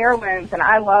about heirlooms, and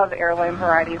I love heirloom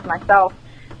varieties myself,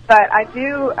 but I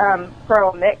do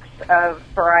grow a mix of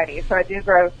varieties. So I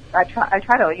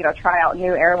try to, try out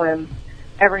new heirlooms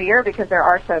every year because there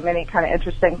are so many kind of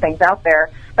interesting things out there.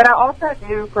 But I also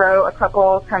do grow a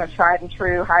couple kind of tried and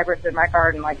true hybrids in my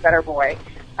garden, like Better Boy,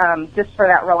 just for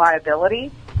that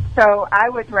reliability. So I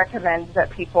would recommend that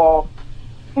people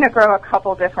grow a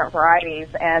couple different varieties,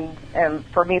 and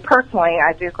for me personally,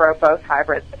 I do grow both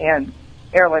hybrids and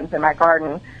heirlooms in my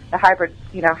garden. The hybrids,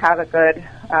 have a good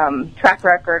track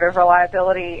record of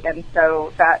reliability, and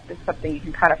so that is something you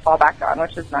can kind of fall back on,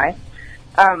 which is nice.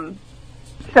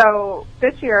 So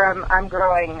this year I'm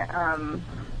growing,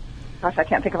 I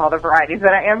can't think of all the varieties,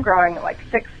 but I am growing like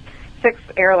six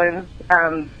heirlooms,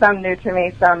 some new to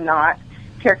me, some not.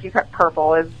 Cherokee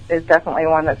Purple is definitely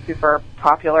one that's super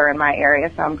popular in my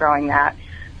area, so I'm growing that.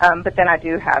 But then I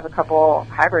do have a couple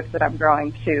hybrids that I'm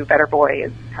growing too. Better Boy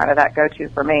is kind of that go-to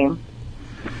for me.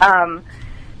 And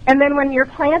then when you're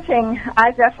planting,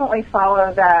 I definitely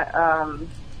follow that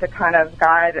the kind of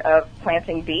guide of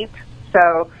planting deep.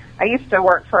 So I used to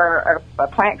work for a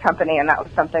plant company, and that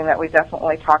was something that we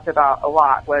definitely talked about a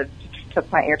lot, was to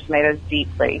plant your tomatoes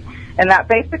deeply. And that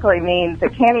basically means,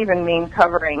 it can't even mean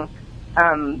covering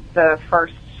the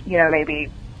first, maybe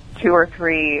 2 or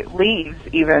 3 leaves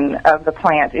even of the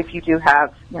plant if you do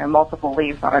have, multiple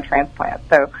leaves on a transplant.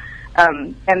 So,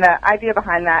 and the idea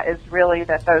behind that is really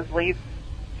that those leaves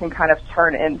can kind of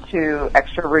turn into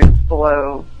extra roots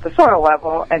below the soil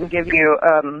level and give you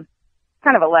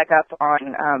kind of a leg up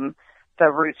on the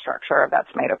root structure of that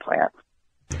tomato plant.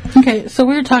 Okay, so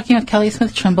we were talking with Kelly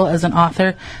Smith Trimble as an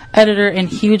author, editor, and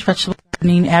huge vegetable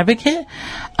gardening advocate.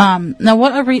 Now,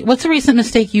 what's a recent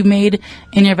mistake you made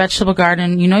in your vegetable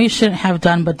garden you shouldn't have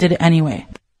done but did it anyway?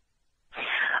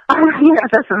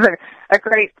 This is a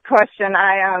great question.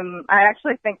 I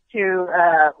actually think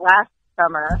last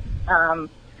summer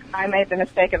I made the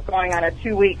mistake of going on a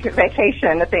 2-week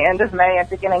vacation at the end of May and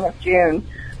beginning of June.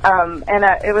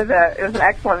 It was an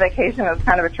excellent vacation. It was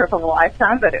kind of a trip of a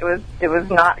lifetime, but it was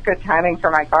not good timing for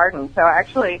my garden. So I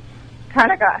actually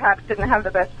kind of didn't have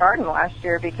the best garden last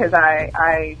year because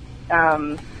I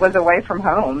was away from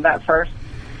home that first,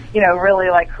 really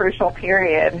like crucial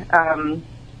period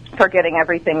for getting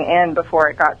everything in before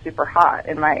it got super hot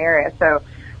in my area. So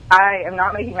I am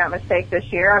not making that mistake this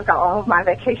year. I've got all of my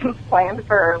vacations planned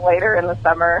for later in the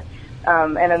summer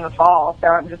and in the fall. So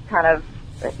I'm just kind of,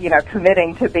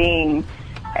 committing to being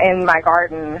in my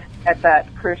garden at that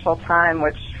crucial time,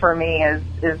 which for me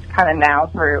is kind of now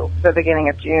through the beginning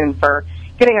of June for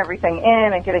getting everything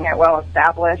in and getting it well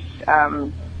established.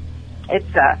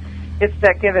 It's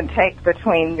that give and take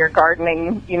between your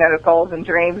gardening, goals and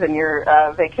dreams and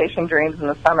your vacation dreams in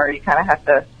the summer. You kind of have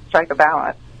to strike a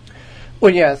balance.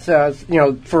 Well, yes,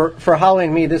 for Holly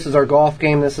and me, this is our golf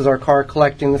game, this is our car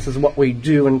collecting, this is what we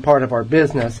do and part of our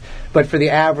business. But for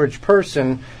the average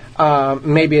person,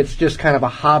 maybe it's just kind of a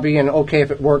hobby, and okay,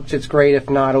 if it works, it's great. If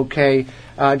not, okay.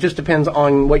 Just depends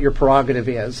on what your prerogative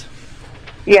is.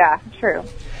 Yeah, true.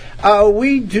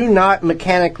 We do not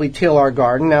mechanically till our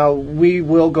garden. Now, we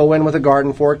will go in with a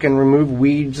garden fork and remove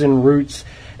weeds and roots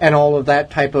and all of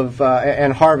that type of,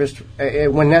 and harvest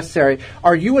when necessary.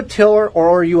 Are you a tiller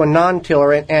or are you a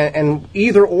non-tiller? And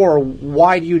either or,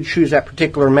 why do you choose that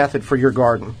particular method for your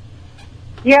garden?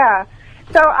 Yeah,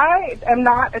 so I am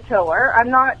not a tiller. I'm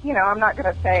not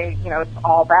going to say, it's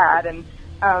all bad, and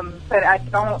but I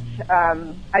don't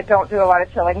do a lot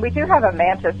of tilling. We do have a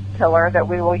mantis tiller that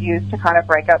we will use to kind of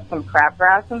break up some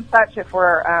crabgrass and such if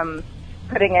we're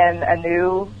putting in a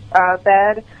new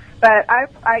bed. But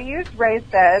I use raised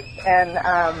beds, and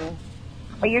I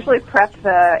usually prep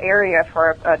the area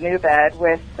for a new bed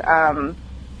with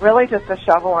really just a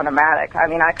shovel and a mattock. I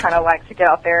mean, I kind of like to get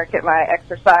out there and get my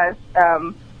exercise,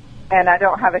 and I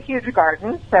don't have a huge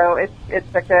garden, so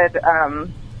it's a good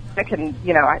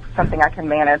something I can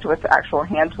manage with actual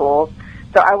hand tools.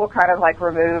 So I will kind of like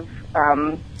remove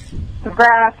some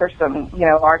grass or some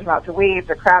large amounts of weeds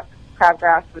or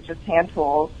crabgrass with just hand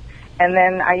tools. And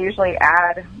then I usually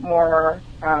add more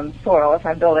soil if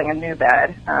I'm building a new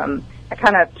bed. I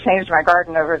kind of changed my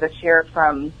garden over this year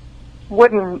from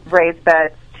wooden raised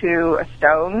beds to a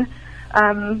stone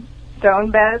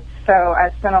beds. So I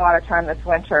spent a lot of time this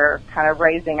winter kind of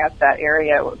raising up that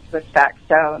area with stacked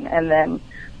stone and then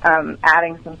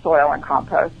adding some soil and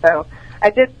compost. So I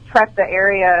did prep the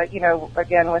area,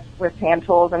 again with hand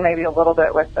tools and maybe a little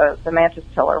bit with the mantis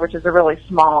tiller, which is a really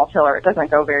small tiller. It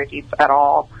doesn't go very deep at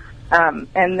all.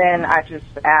 And then I just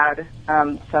add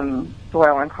some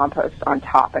soil and compost on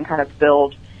top and kind of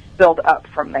build up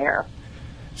from there.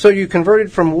 So you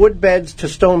converted from wood beds to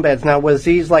stone beds. Now, was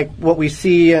these like what we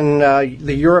see in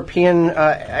the European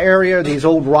area, these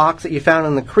old rocks that you found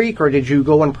in the creek, or did you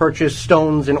go and purchase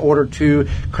stones in order to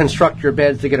construct your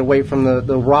beds to get away from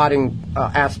the rotting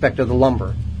aspect of the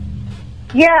lumber?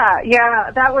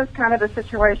 Yeah, that was kind of the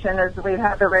situation. Is we've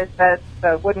had the raised beds,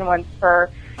 the wooden ones, for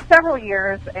several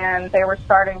years, and they were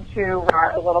starting to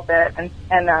rot a little bit. And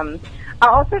I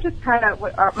also just kind of,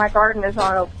 my garden is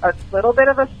on a little bit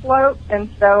of a slope, and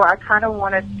so I kind of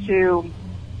wanted to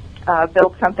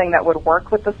build something that would work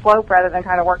with the slope rather than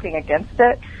kind of working against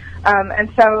it.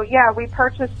 And so, yeah, we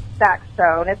purchased stacked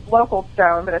stone. It's local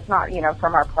stone, but it's not,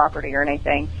 from our property or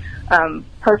anything.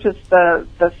 Purchased the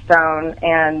stone,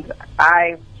 and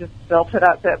I just built it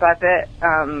up bit by bit.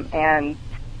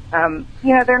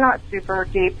 They're not super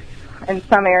deep. In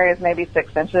some areas, maybe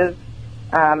 6 inches,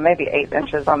 maybe 8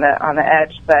 inches on the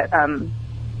edge.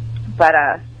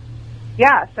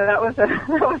 Yeah. So that was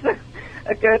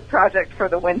a good project for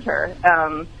the winter.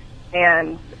 But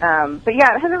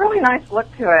yeah, it has a really nice look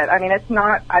to it. I mean, it's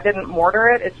not. I didn't mortar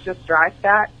it. It's just dry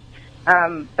stacked.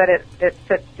 But it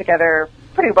fits together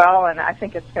pretty well, and I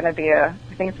think it's going to be a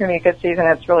good season.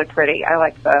 It's really pretty.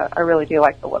 I really do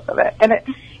like the look of it, and it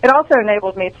also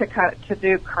enabled me to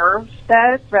do curved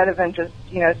beds rather than just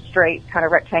straight kind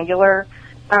of rectangular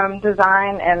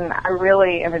design. And I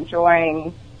really am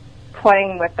enjoying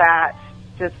playing with that,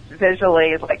 just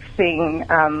visually, like seeing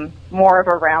more of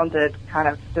a rounded kind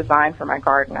of design for my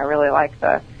garden. I really like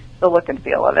the look and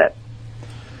feel of it.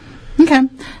 Okay,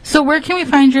 so where can we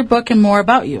find your book and more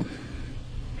about you?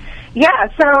 Yeah,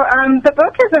 so the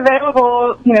book is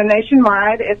available,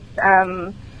 nationwide. It's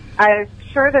I'm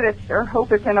sure that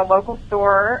hope it's in a local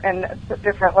store and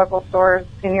different local stores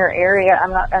in your area.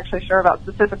 I'm not actually sure about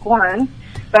specific ones,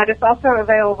 but it's also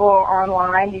available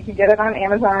online. You can get it on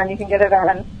Amazon. You can get it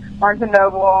on Barnes &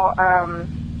 Noble. And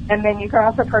then you can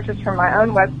also purchase from my own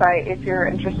website if you're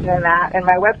interested in that. And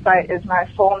my website is my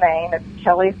full name. It's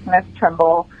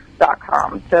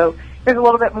kellysmithtrimble.com. So there's a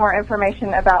little bit more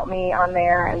information about me on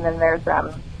there, and then there's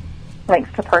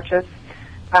links to purchase.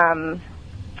 And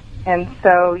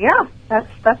so, yeah,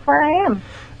 that's where I am.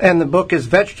 And the book is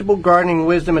Vegetable Gardening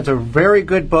Wisdom. It's a very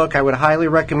good book. I would highly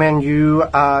recommend you,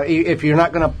 if you're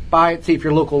not going to buy it, see if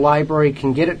your local library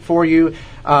can get it for you.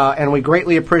 And we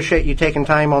greatly appreciate you taking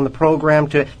time on the program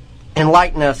to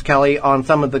enlighten us, Kelly, on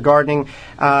some of the gardening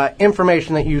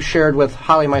information that you shared with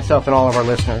Holly, myself, and all of our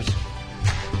listeners.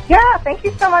 Yeah, thank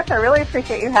you so much. I really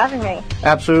appreciate you having me.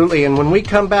 Absolutely. And when we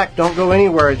come back, don't go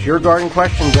anywhere. It's your garden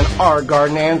questions and our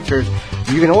garden answers.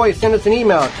 You can always send us an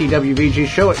email at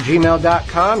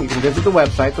twvgshow@gmail.com. You can visit the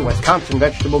website, the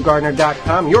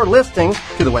WisconsinVegetableGardener.com. You're listening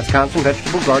to the Wisconsin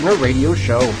Vegetable Gardener Radio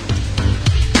Show.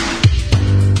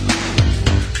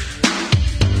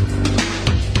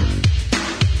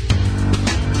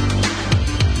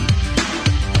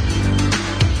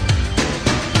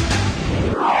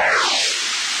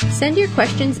 Send your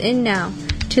questions in now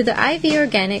to the IV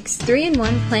Organics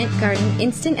 3-in-1 Plant Garden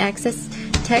Instant Access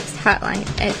text hotline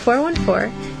at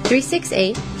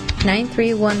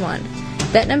 414-368-9311.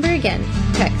 That number again,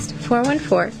 text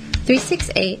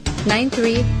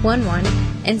 414-368-9311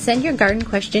 and send your garden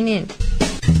question in.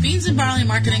 Beans and Barley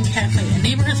Market and Cafe, a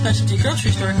neighborhood specialty grocery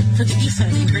store for the east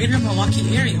side and greater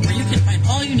Milwaukee area, where you can find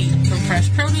all you need, from fresh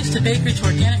produce to bakery to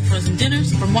organic frozen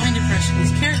dinners, from wine to fresh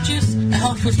squeezed carrot juice. A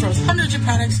health food store with hundreds of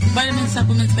products, vitamins,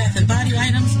 supplements, bath and body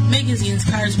items, magazines,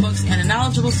 cards, books, and a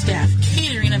knowledgeable staff.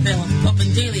 Catering available,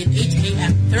 open daily at 8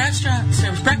 a.m. The restaurant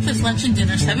serves breakfast, lunch, and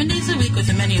dinner 7 days a week with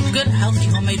a menu of good, healthy,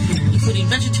 homemade food, including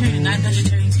vegetarian and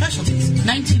non-vegetarian specialties.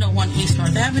 1901 East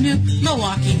North Avenue,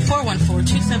 Milwaukee,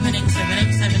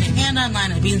 414-278-7878, and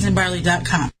online at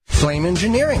beansandbarley.com. Flame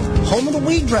Engineering, home of the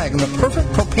Weed Dragon, the perfect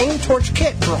propane torch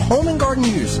kit for home and garden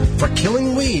use. For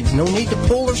killing weeds, no need to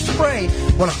pull or spray.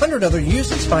 100 other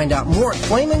uses. Find out more at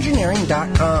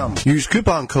flameengineering.com. Use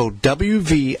coupon code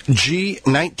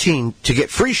WVG19 to get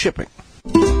free shipping.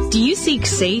 Do you seek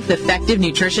safe, effective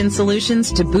nutrition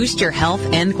solutions to boost your health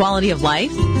and quality of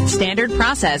life? Standard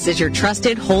Process is your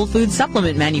trusted whole food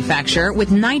supplement manufacturer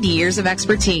with 90 years of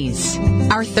expertise.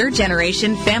 Our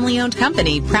third-generation family-owned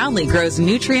company proudly grows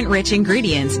nutrient-rich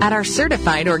ingredients at our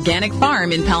certified organic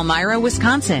farm in Palmyra,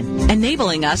 Wisconsin,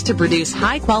 enabling us to produce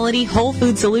high-quality whole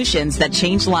food solutions that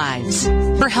change lives.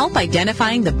 For help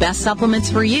identifying the best supplements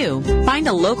for you, find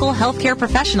a local healthcare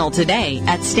professional today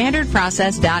at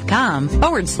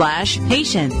standardprocess.com/patients.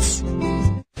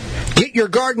 Get your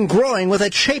garden growing with a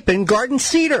Chapin garden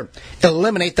seeder.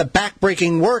 Eliminate the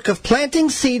back-breaking work of planting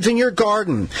seeds in your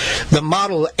garden. The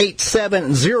Model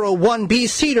 8701B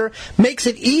seeder makes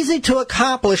it easy to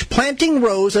accomplish planting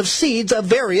rows of seeds of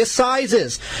various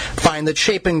sizes. Find the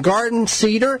Chapin garden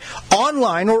seeder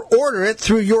online or order it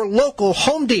through your local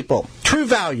Home Depot, True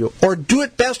Value, or Do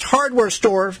It Best hardware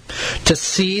store. To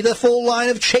see the full line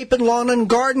of Chapin lawn and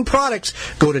garden products,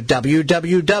 go to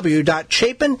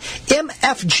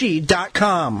www.chapinmfg.com.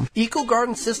 Eco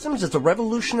Garden Systems is a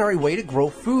revolutionary way to grow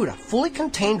food. A fully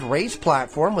contained raised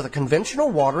platform with a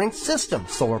conventional watering system,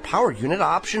 solar power unit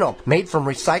optional. Made from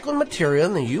recycled material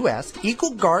in the U.S.,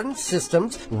 Eco Garden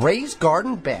Systems raised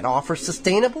garden bed offers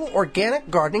sustainable organic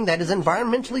gardening that is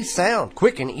environmentally sound,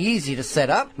 quick and easy to set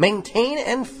up, maintain,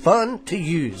 and fun to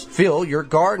use. Fill your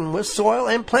garden with soil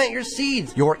and plant your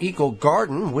seeds. Your Eco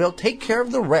Garden will take care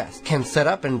of the rest. Can set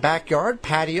up in backyard,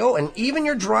 patio, and even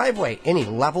your driveway, any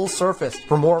level surface.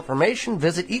 For more information,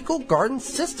 visit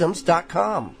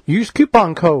EcoGardenSystems.com. Use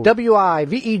coupon code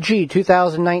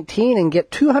WIVEG2019 and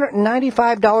get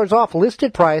 $295 off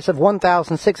listed price of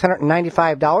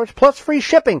 $1,695 plus free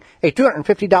shipping, a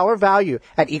 $250 value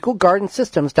at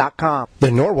EcoGardenSystems.com.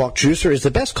 The Norwalk Juicer is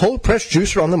the best cold-pressed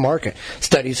juicer on the market.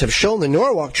 Studies have shown the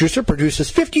Norwalk Juicer produces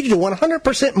 50 to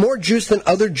 100% more juice than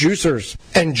other juicers.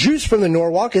 And juice from the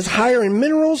Norwalk is higher in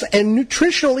minerals and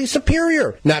nutritionally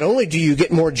superior. Not only do you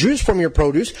get more juice from your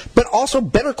produce, but also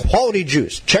better quality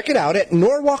juice. Check it out at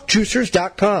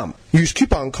NorwalkJuicers.com. Use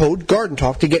coupon code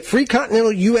GardenTalk to get free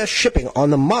continental U.S. shipping on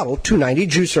the Model 290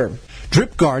 juicer.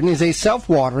 Drip Garden is a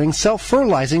self-watering,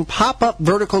 self-fertilizing, pop-up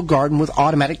vertical garden with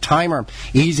automatic timer.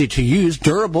 Easy to use,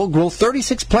 durable, grow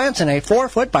 36 plants in a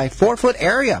 4-foot by 4-foot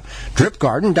area.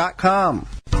 DripGarden.com.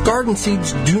 Garden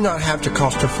seeds do not have to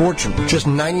cost a fortune, just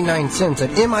 99 cents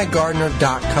at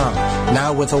migardener.com.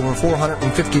 Now with over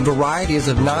 450 varieties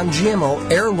of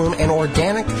non-GMO, heirloom, and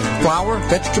organic flower,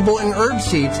 vegetable, and herb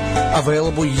seeds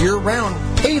available year-round.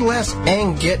 Pay less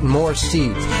and get more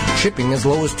seeds. Shipping as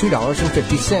low as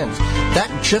 $2.50.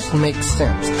 That just makes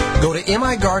sense. Go to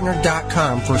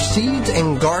migardener.com for seeds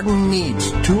and garden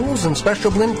needs, tools, and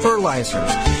special blend fertilizers.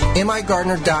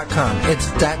 migardener.com. It's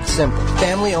that simple.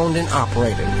 Family owned and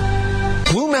operated.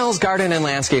 Blue Mel's Garden and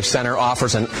Landscape Center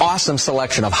offers an awesome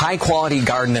selection of high-quality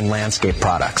garden and landscape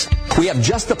products. We have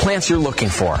just the plants you're looking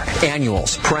for: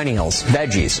 annuals, perennials,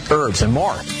 veggies, herbs, and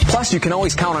more. Plus, you can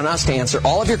always count on us to answer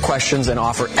all of your questions and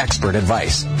offer expert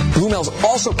advice. Blue Mel's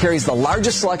also carries the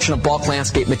largest selection of bulk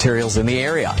landscape materials in the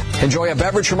area. Enjoy a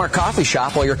beverage from our coffee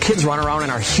shop while your kids run around in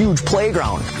our huge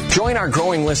playground. Join our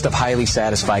growing list of highly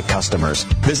satisfied customers.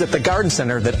 Visit the garden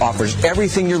center that offers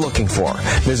everything you're looking for.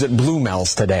 Visit Blue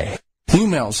Mel's today. Blue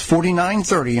Mel's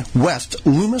 4930 West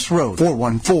Loomis Road,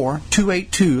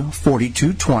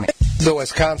 414-282-4220. The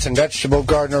Wisconsin Vegetable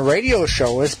Gardener Radio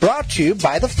Show is brought to you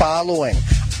by the following: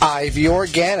 Ivy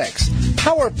Organics,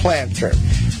 Power Planter,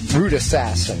 Root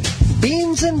Assassin,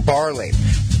 Beans and Barley,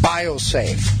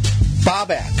 BioSafe,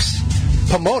 Bobex,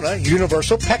 Pomona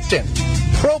Universal Pectin,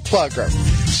 Pro Plugger,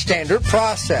 Standard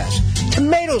Process,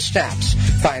 Tomato Snaps.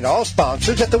 Find all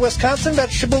sponsors at the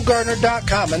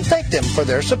WisconsinVegetableGardener.com and thank them for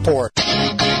their support.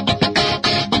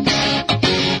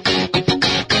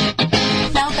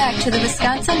 Now back to the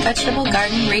Wisconsin Vegetable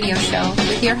Garden Radio Show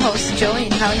with your hosts, Joey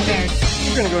and Holly Baird.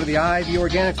 We're going to go to the Ivy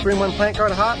Organics 3-in-1 Plant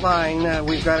Guard hotline.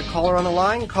 We've got a caller on the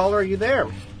line. Caller, are you there?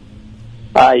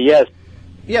 Yes.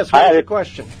 Yes, what's your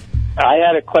question? I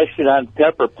had a question on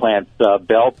pepper plants,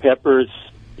 bell peppers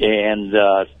and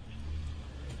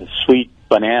sweet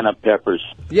banana peppers.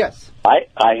 Yes. I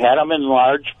had them in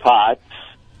large pots,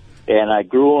 and I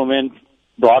grew them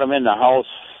brought them in the house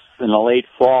in the late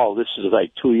fall. This is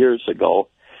like 2 years ago.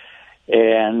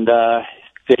 And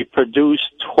they produced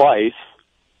twice,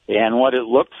 and what it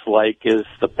looks like is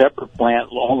the pepper plant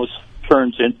almost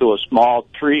turns into a small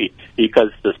tree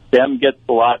because the stem gets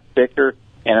a lot thicker,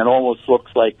 and it almost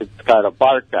looks like it's got a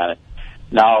bark on it.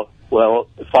 Now, well,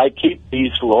 if I keep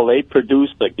these, will they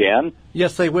produce again?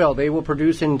 Yes, they will. They will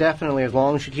produce indefinitely as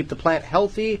long as you keep the plant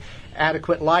healthy,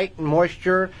 adequate light and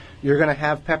moisture. You're going to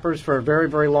have peppers for a very,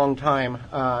 very long time.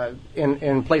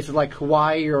 In places like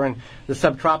Hawaii or in the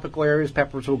subtropical areas,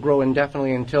 peppers will grow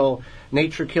indefinitely until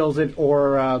nature kills it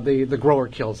or the grower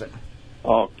kills it.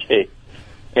 Okay.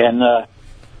 And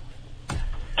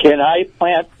can I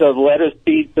plant the lettuce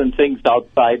seeds and things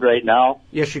outside right now?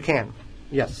 Yes, you can.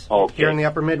 Yes. Okay. Here in the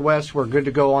upper Midwest, we're good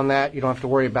to go on that. You don't have to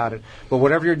worry about it. But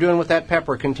whatever you're doing with that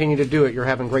pepper, continue to do it. You're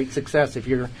having great success if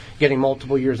you're getting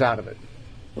multiple years out of it.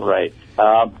 Right.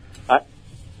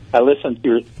 I listen to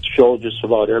your show just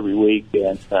about every week,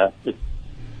 and it's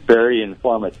very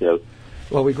informative.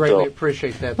 Well, we greatly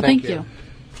appreciate that. Thank you.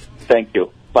 Thank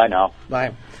you. Bye now.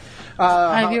 Bye.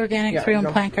 Ivy Organic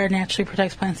 3-in-1 Plant Guard naturally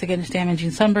protects plants against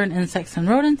damaging sunburn, insects, and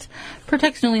rodents.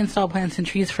 Protects newly installed plants and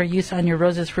trees for use on your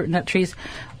roses, fruit, nut trees,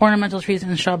 ornamental trees,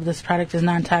 and shrubs. This product is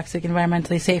non-toxic,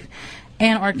 environmentally safe,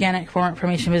 and organic. For more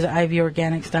information, visit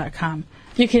ivyorganics.com.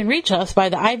 You can reach us by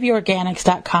the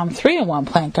ivyorganics.com 3-in-1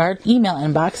 Plant Guard email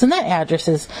inbox, and that address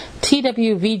is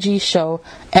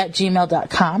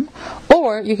twvgshow@gmail.com.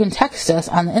 Or you can text us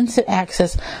on the Instant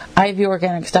Access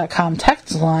ivyorganics.com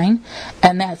text line,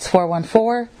 and that's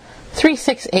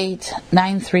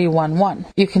 414-368-9311.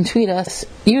 You can tweet us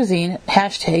using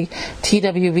hashtag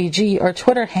TWVG, or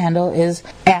Twitter handle is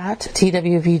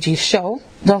 @TWVGshow.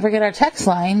 Don't forget our text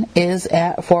line is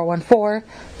at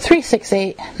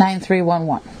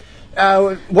 414-368-9311.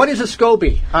 What is a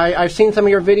SCOBY? I've seen some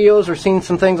of your videos or seen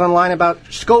some things online about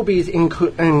SCOBYs in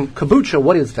kombucha.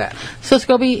 What is that? So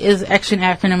SCOBY is actually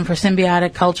an acronym for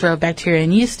symbiotic culture of bacteria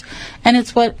and yeast, and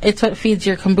it's what feeds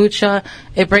your kombucha.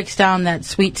 It breaks down that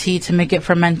sweet tea to make it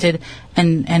fermented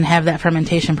and have that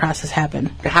fermentation process happen.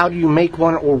 How do you make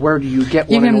one, or where do you get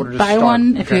one in order to start? You can buy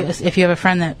one if you have a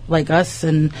friend that like us,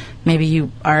 and maybe you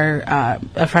are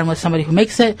a friend with somebody who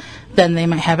makes it, then they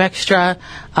might have extra.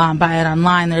 Buy it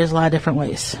online. There's a lot of different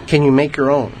ways. Can you make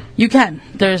your own? You can.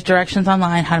 There's directions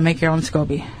online how to make your own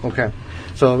SCOBY. Okay.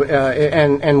 So,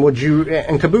 and would you,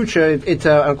 and kombucha, it's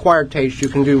an acquired taste. You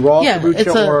can do raw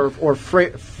kombucha or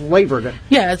flavored.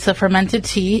 Yeah, it's a fermented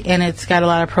tea, and it's got a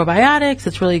lot of probiotics.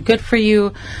 It's really good for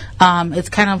you. It's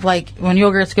kind of like when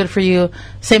yogurt's good for you.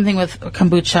 Same thing with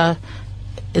kombucha.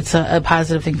 It's a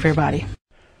positive thing for your body.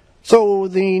 So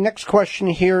the next question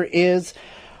here is,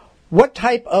 what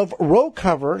type of row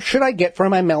cover should I get for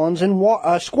my melons and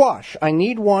squash? I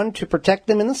need one to protect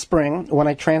them in the spring when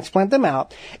I transplant them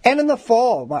out, and in the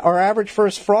fall. Our average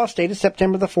first frost date is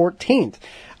September the 14th,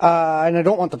 and I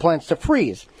don't want the plants to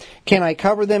freeze. Can I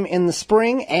cover them in the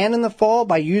spring and in the fall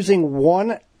by using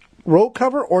one row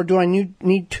cover, or do I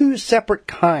need two separate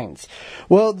kinds?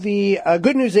 Well, the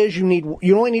good news is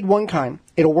you only need one kind.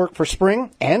 It'll work for spring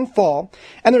and fall,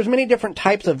 and there's many different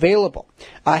types available.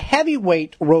 A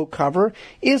heavyweight row cover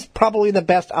is probably the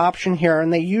best option here,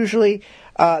 and they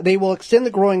will extend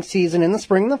the growing season in the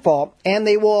spring and the fall, and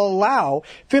they will allow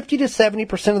 50 to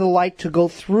 70% of the light to go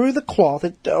through the cloth.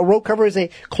 A row cover is a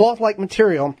cloth-like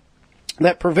material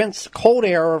that prevents cold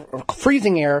air or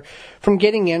freezing air from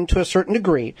getting in to a certain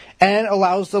degree and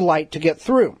allows the light to get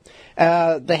through.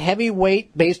 The heavy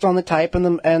weight, based on the type and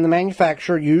the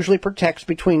manufacturer, usually protects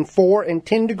between 4 and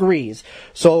 10 degrees.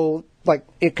 So, like,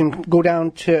 it can go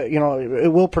down to,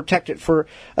 it will protect it for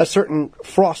a certain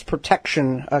frost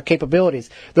protection capabilities.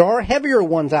 There are heavier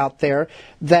ones out there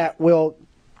that will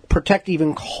protect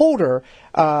even colder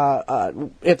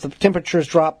if the temperatures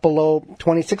drop below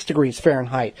 26 degrees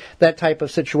Fahrenheit, that type of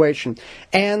situation.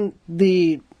 And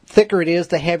the thicker it is,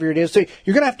 the heavier it is. So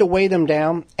you're going to have to weigh them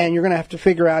down, and you're going to have to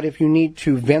figure out if you need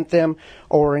to vent them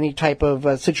or any type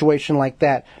of situation like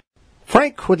that.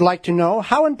 Frank would like to know,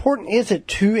 how important is it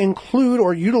to include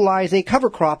or utilize a cover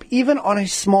crop even on a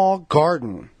small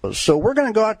garden? So we're going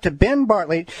to go out to Ben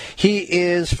Bartlett. He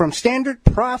is from Standard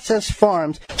Process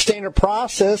Farms. Standard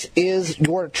Process is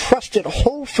your trusted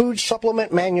whole food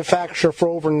supplement manufacturer for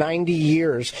over 90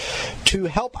 years. To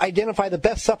help identify the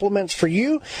best supplements for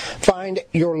you, find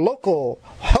your local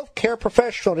healthcare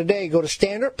professional today. Go to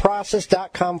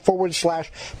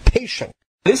standardprocess.com/patient.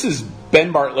 This is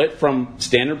Ben Bartlett from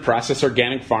Standard Process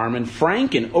Organic Farm, and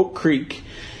Frank in Oak Creek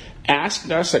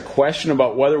asked us a question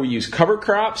about whether we use cover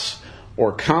crops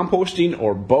or composting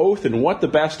or both and what the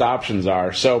best options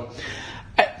are. So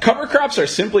cover crops are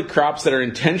simply crops that are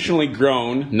intentionally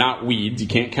grown, not weeds, you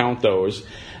can't count those,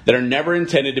 that are never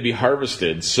intended to be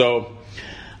harvested. So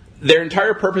their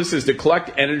entire purpose is to collect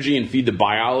energy and feed the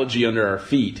biology under our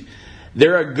feet.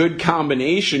 They're a good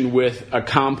combination with a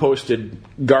composted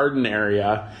garden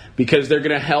area because they're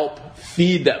going to help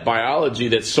feed that biology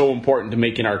that's so important to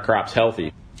making our crops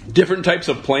healthy. Different types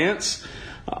of plants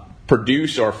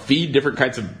produce or feed different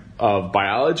kinds of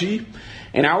biology.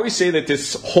 And I always say that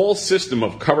this whole system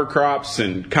of cover crops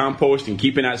and compost and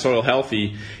keeping that soil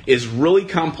healthy is really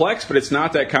complex, but it's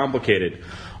not that complicated.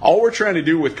 All we're trying to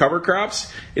do with cover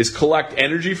crops is collect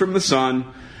energy from the sun.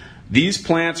 These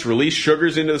plants release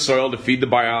sugars into the soil to feed the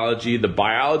biology. The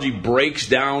biology breaks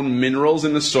down minerals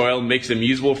in the soil and makes them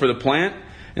usable for the plant.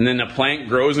 And then the plant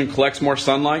grows and collects more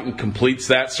sunlight and completes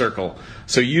that circle.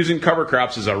 So using cover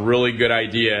crops is a really good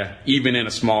idea, even in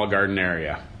a small garden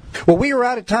area. Well, we are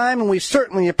out of time, and we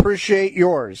certainly appreciate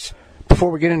yours. Before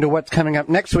we get into what's coming up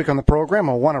next week on the program,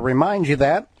 I want to remind you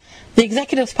that the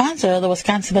executive sponsor of the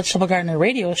Wisconsin Vegetable Gardener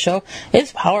radio show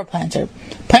is Power Planter.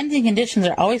 Planting conditions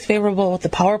are always favorable with the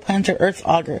Power Planter Earth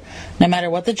Auger. No matter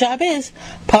what the job is,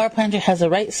 Power Planter has the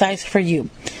right size for you.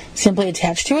 Simply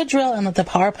attach to a drill and let the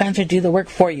Power Planter do the work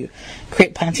for you.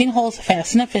 Create planting holes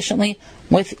fast and efficiently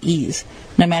with ease.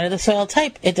 No matter the soil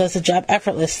type, it does the job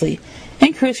effortlessly.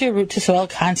 Increase your root to soil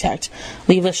contact.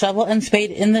 Leave the shovel and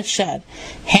spade in the shed.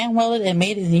 Hand welded and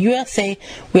made in the USA,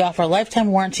 we offer a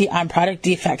lifetime warranty on product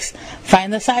defects.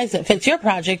 Find the size that fits your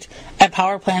project at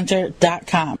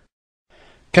powerplanter.com.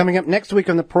 Coming up next week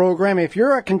on the program, if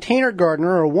you're a container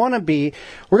gardener or wannabe,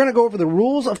 we're going to go over the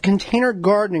rules of container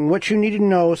gardening, what you need to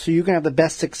know so you can have the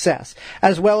best success.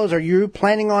 As well as, are you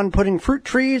planning on putting fruit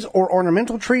trees or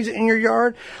ornamental trees in your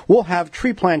yard? We'll have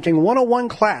Tree Planting 101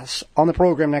 class on the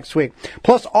program next week.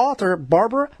 Plus, author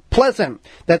Barbara Pleasant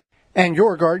and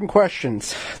your garden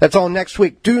questions. That's all next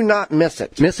week. Do not miss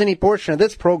it. Miss any portion of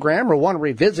this program or want to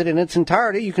revisit in its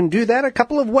entirety, you can do that a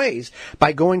couple of ways.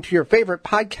 By going to your favorite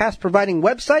podcast providing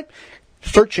website,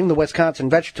 searching the Wisconsin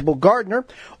Vegetable Gardener,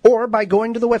 or by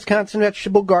going to the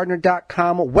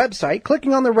WisconsinVegetableGardener.com website,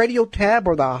 clicking on the radio tab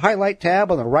or the highlight tab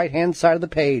on the right-hand side of the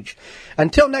page.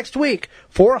 Until next week,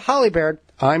 for Holly Baird,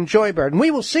 I'm Joy Baird, and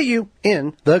we will see you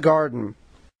in the garden.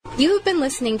 You have been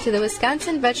listening to the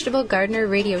Wisconsin Vegetable Gardener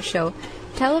radio show.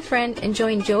 Tell a friend and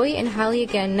join Joy and Holly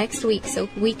again next week so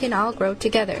we can all grow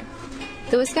together.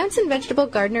 The Wisconsin Vegetable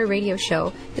Gardener radio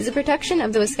show is a production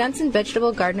of the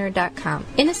WisconsinVegetableGardener.com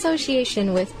in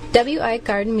association with WI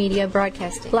Garden Media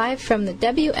Broadcasting, live from the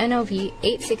WNOV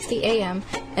 860 AM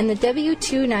and the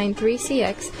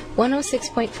W293CX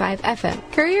 106.5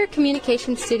 FM, Courier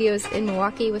Communication Studios in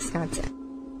Milwaukee, Wisconsin.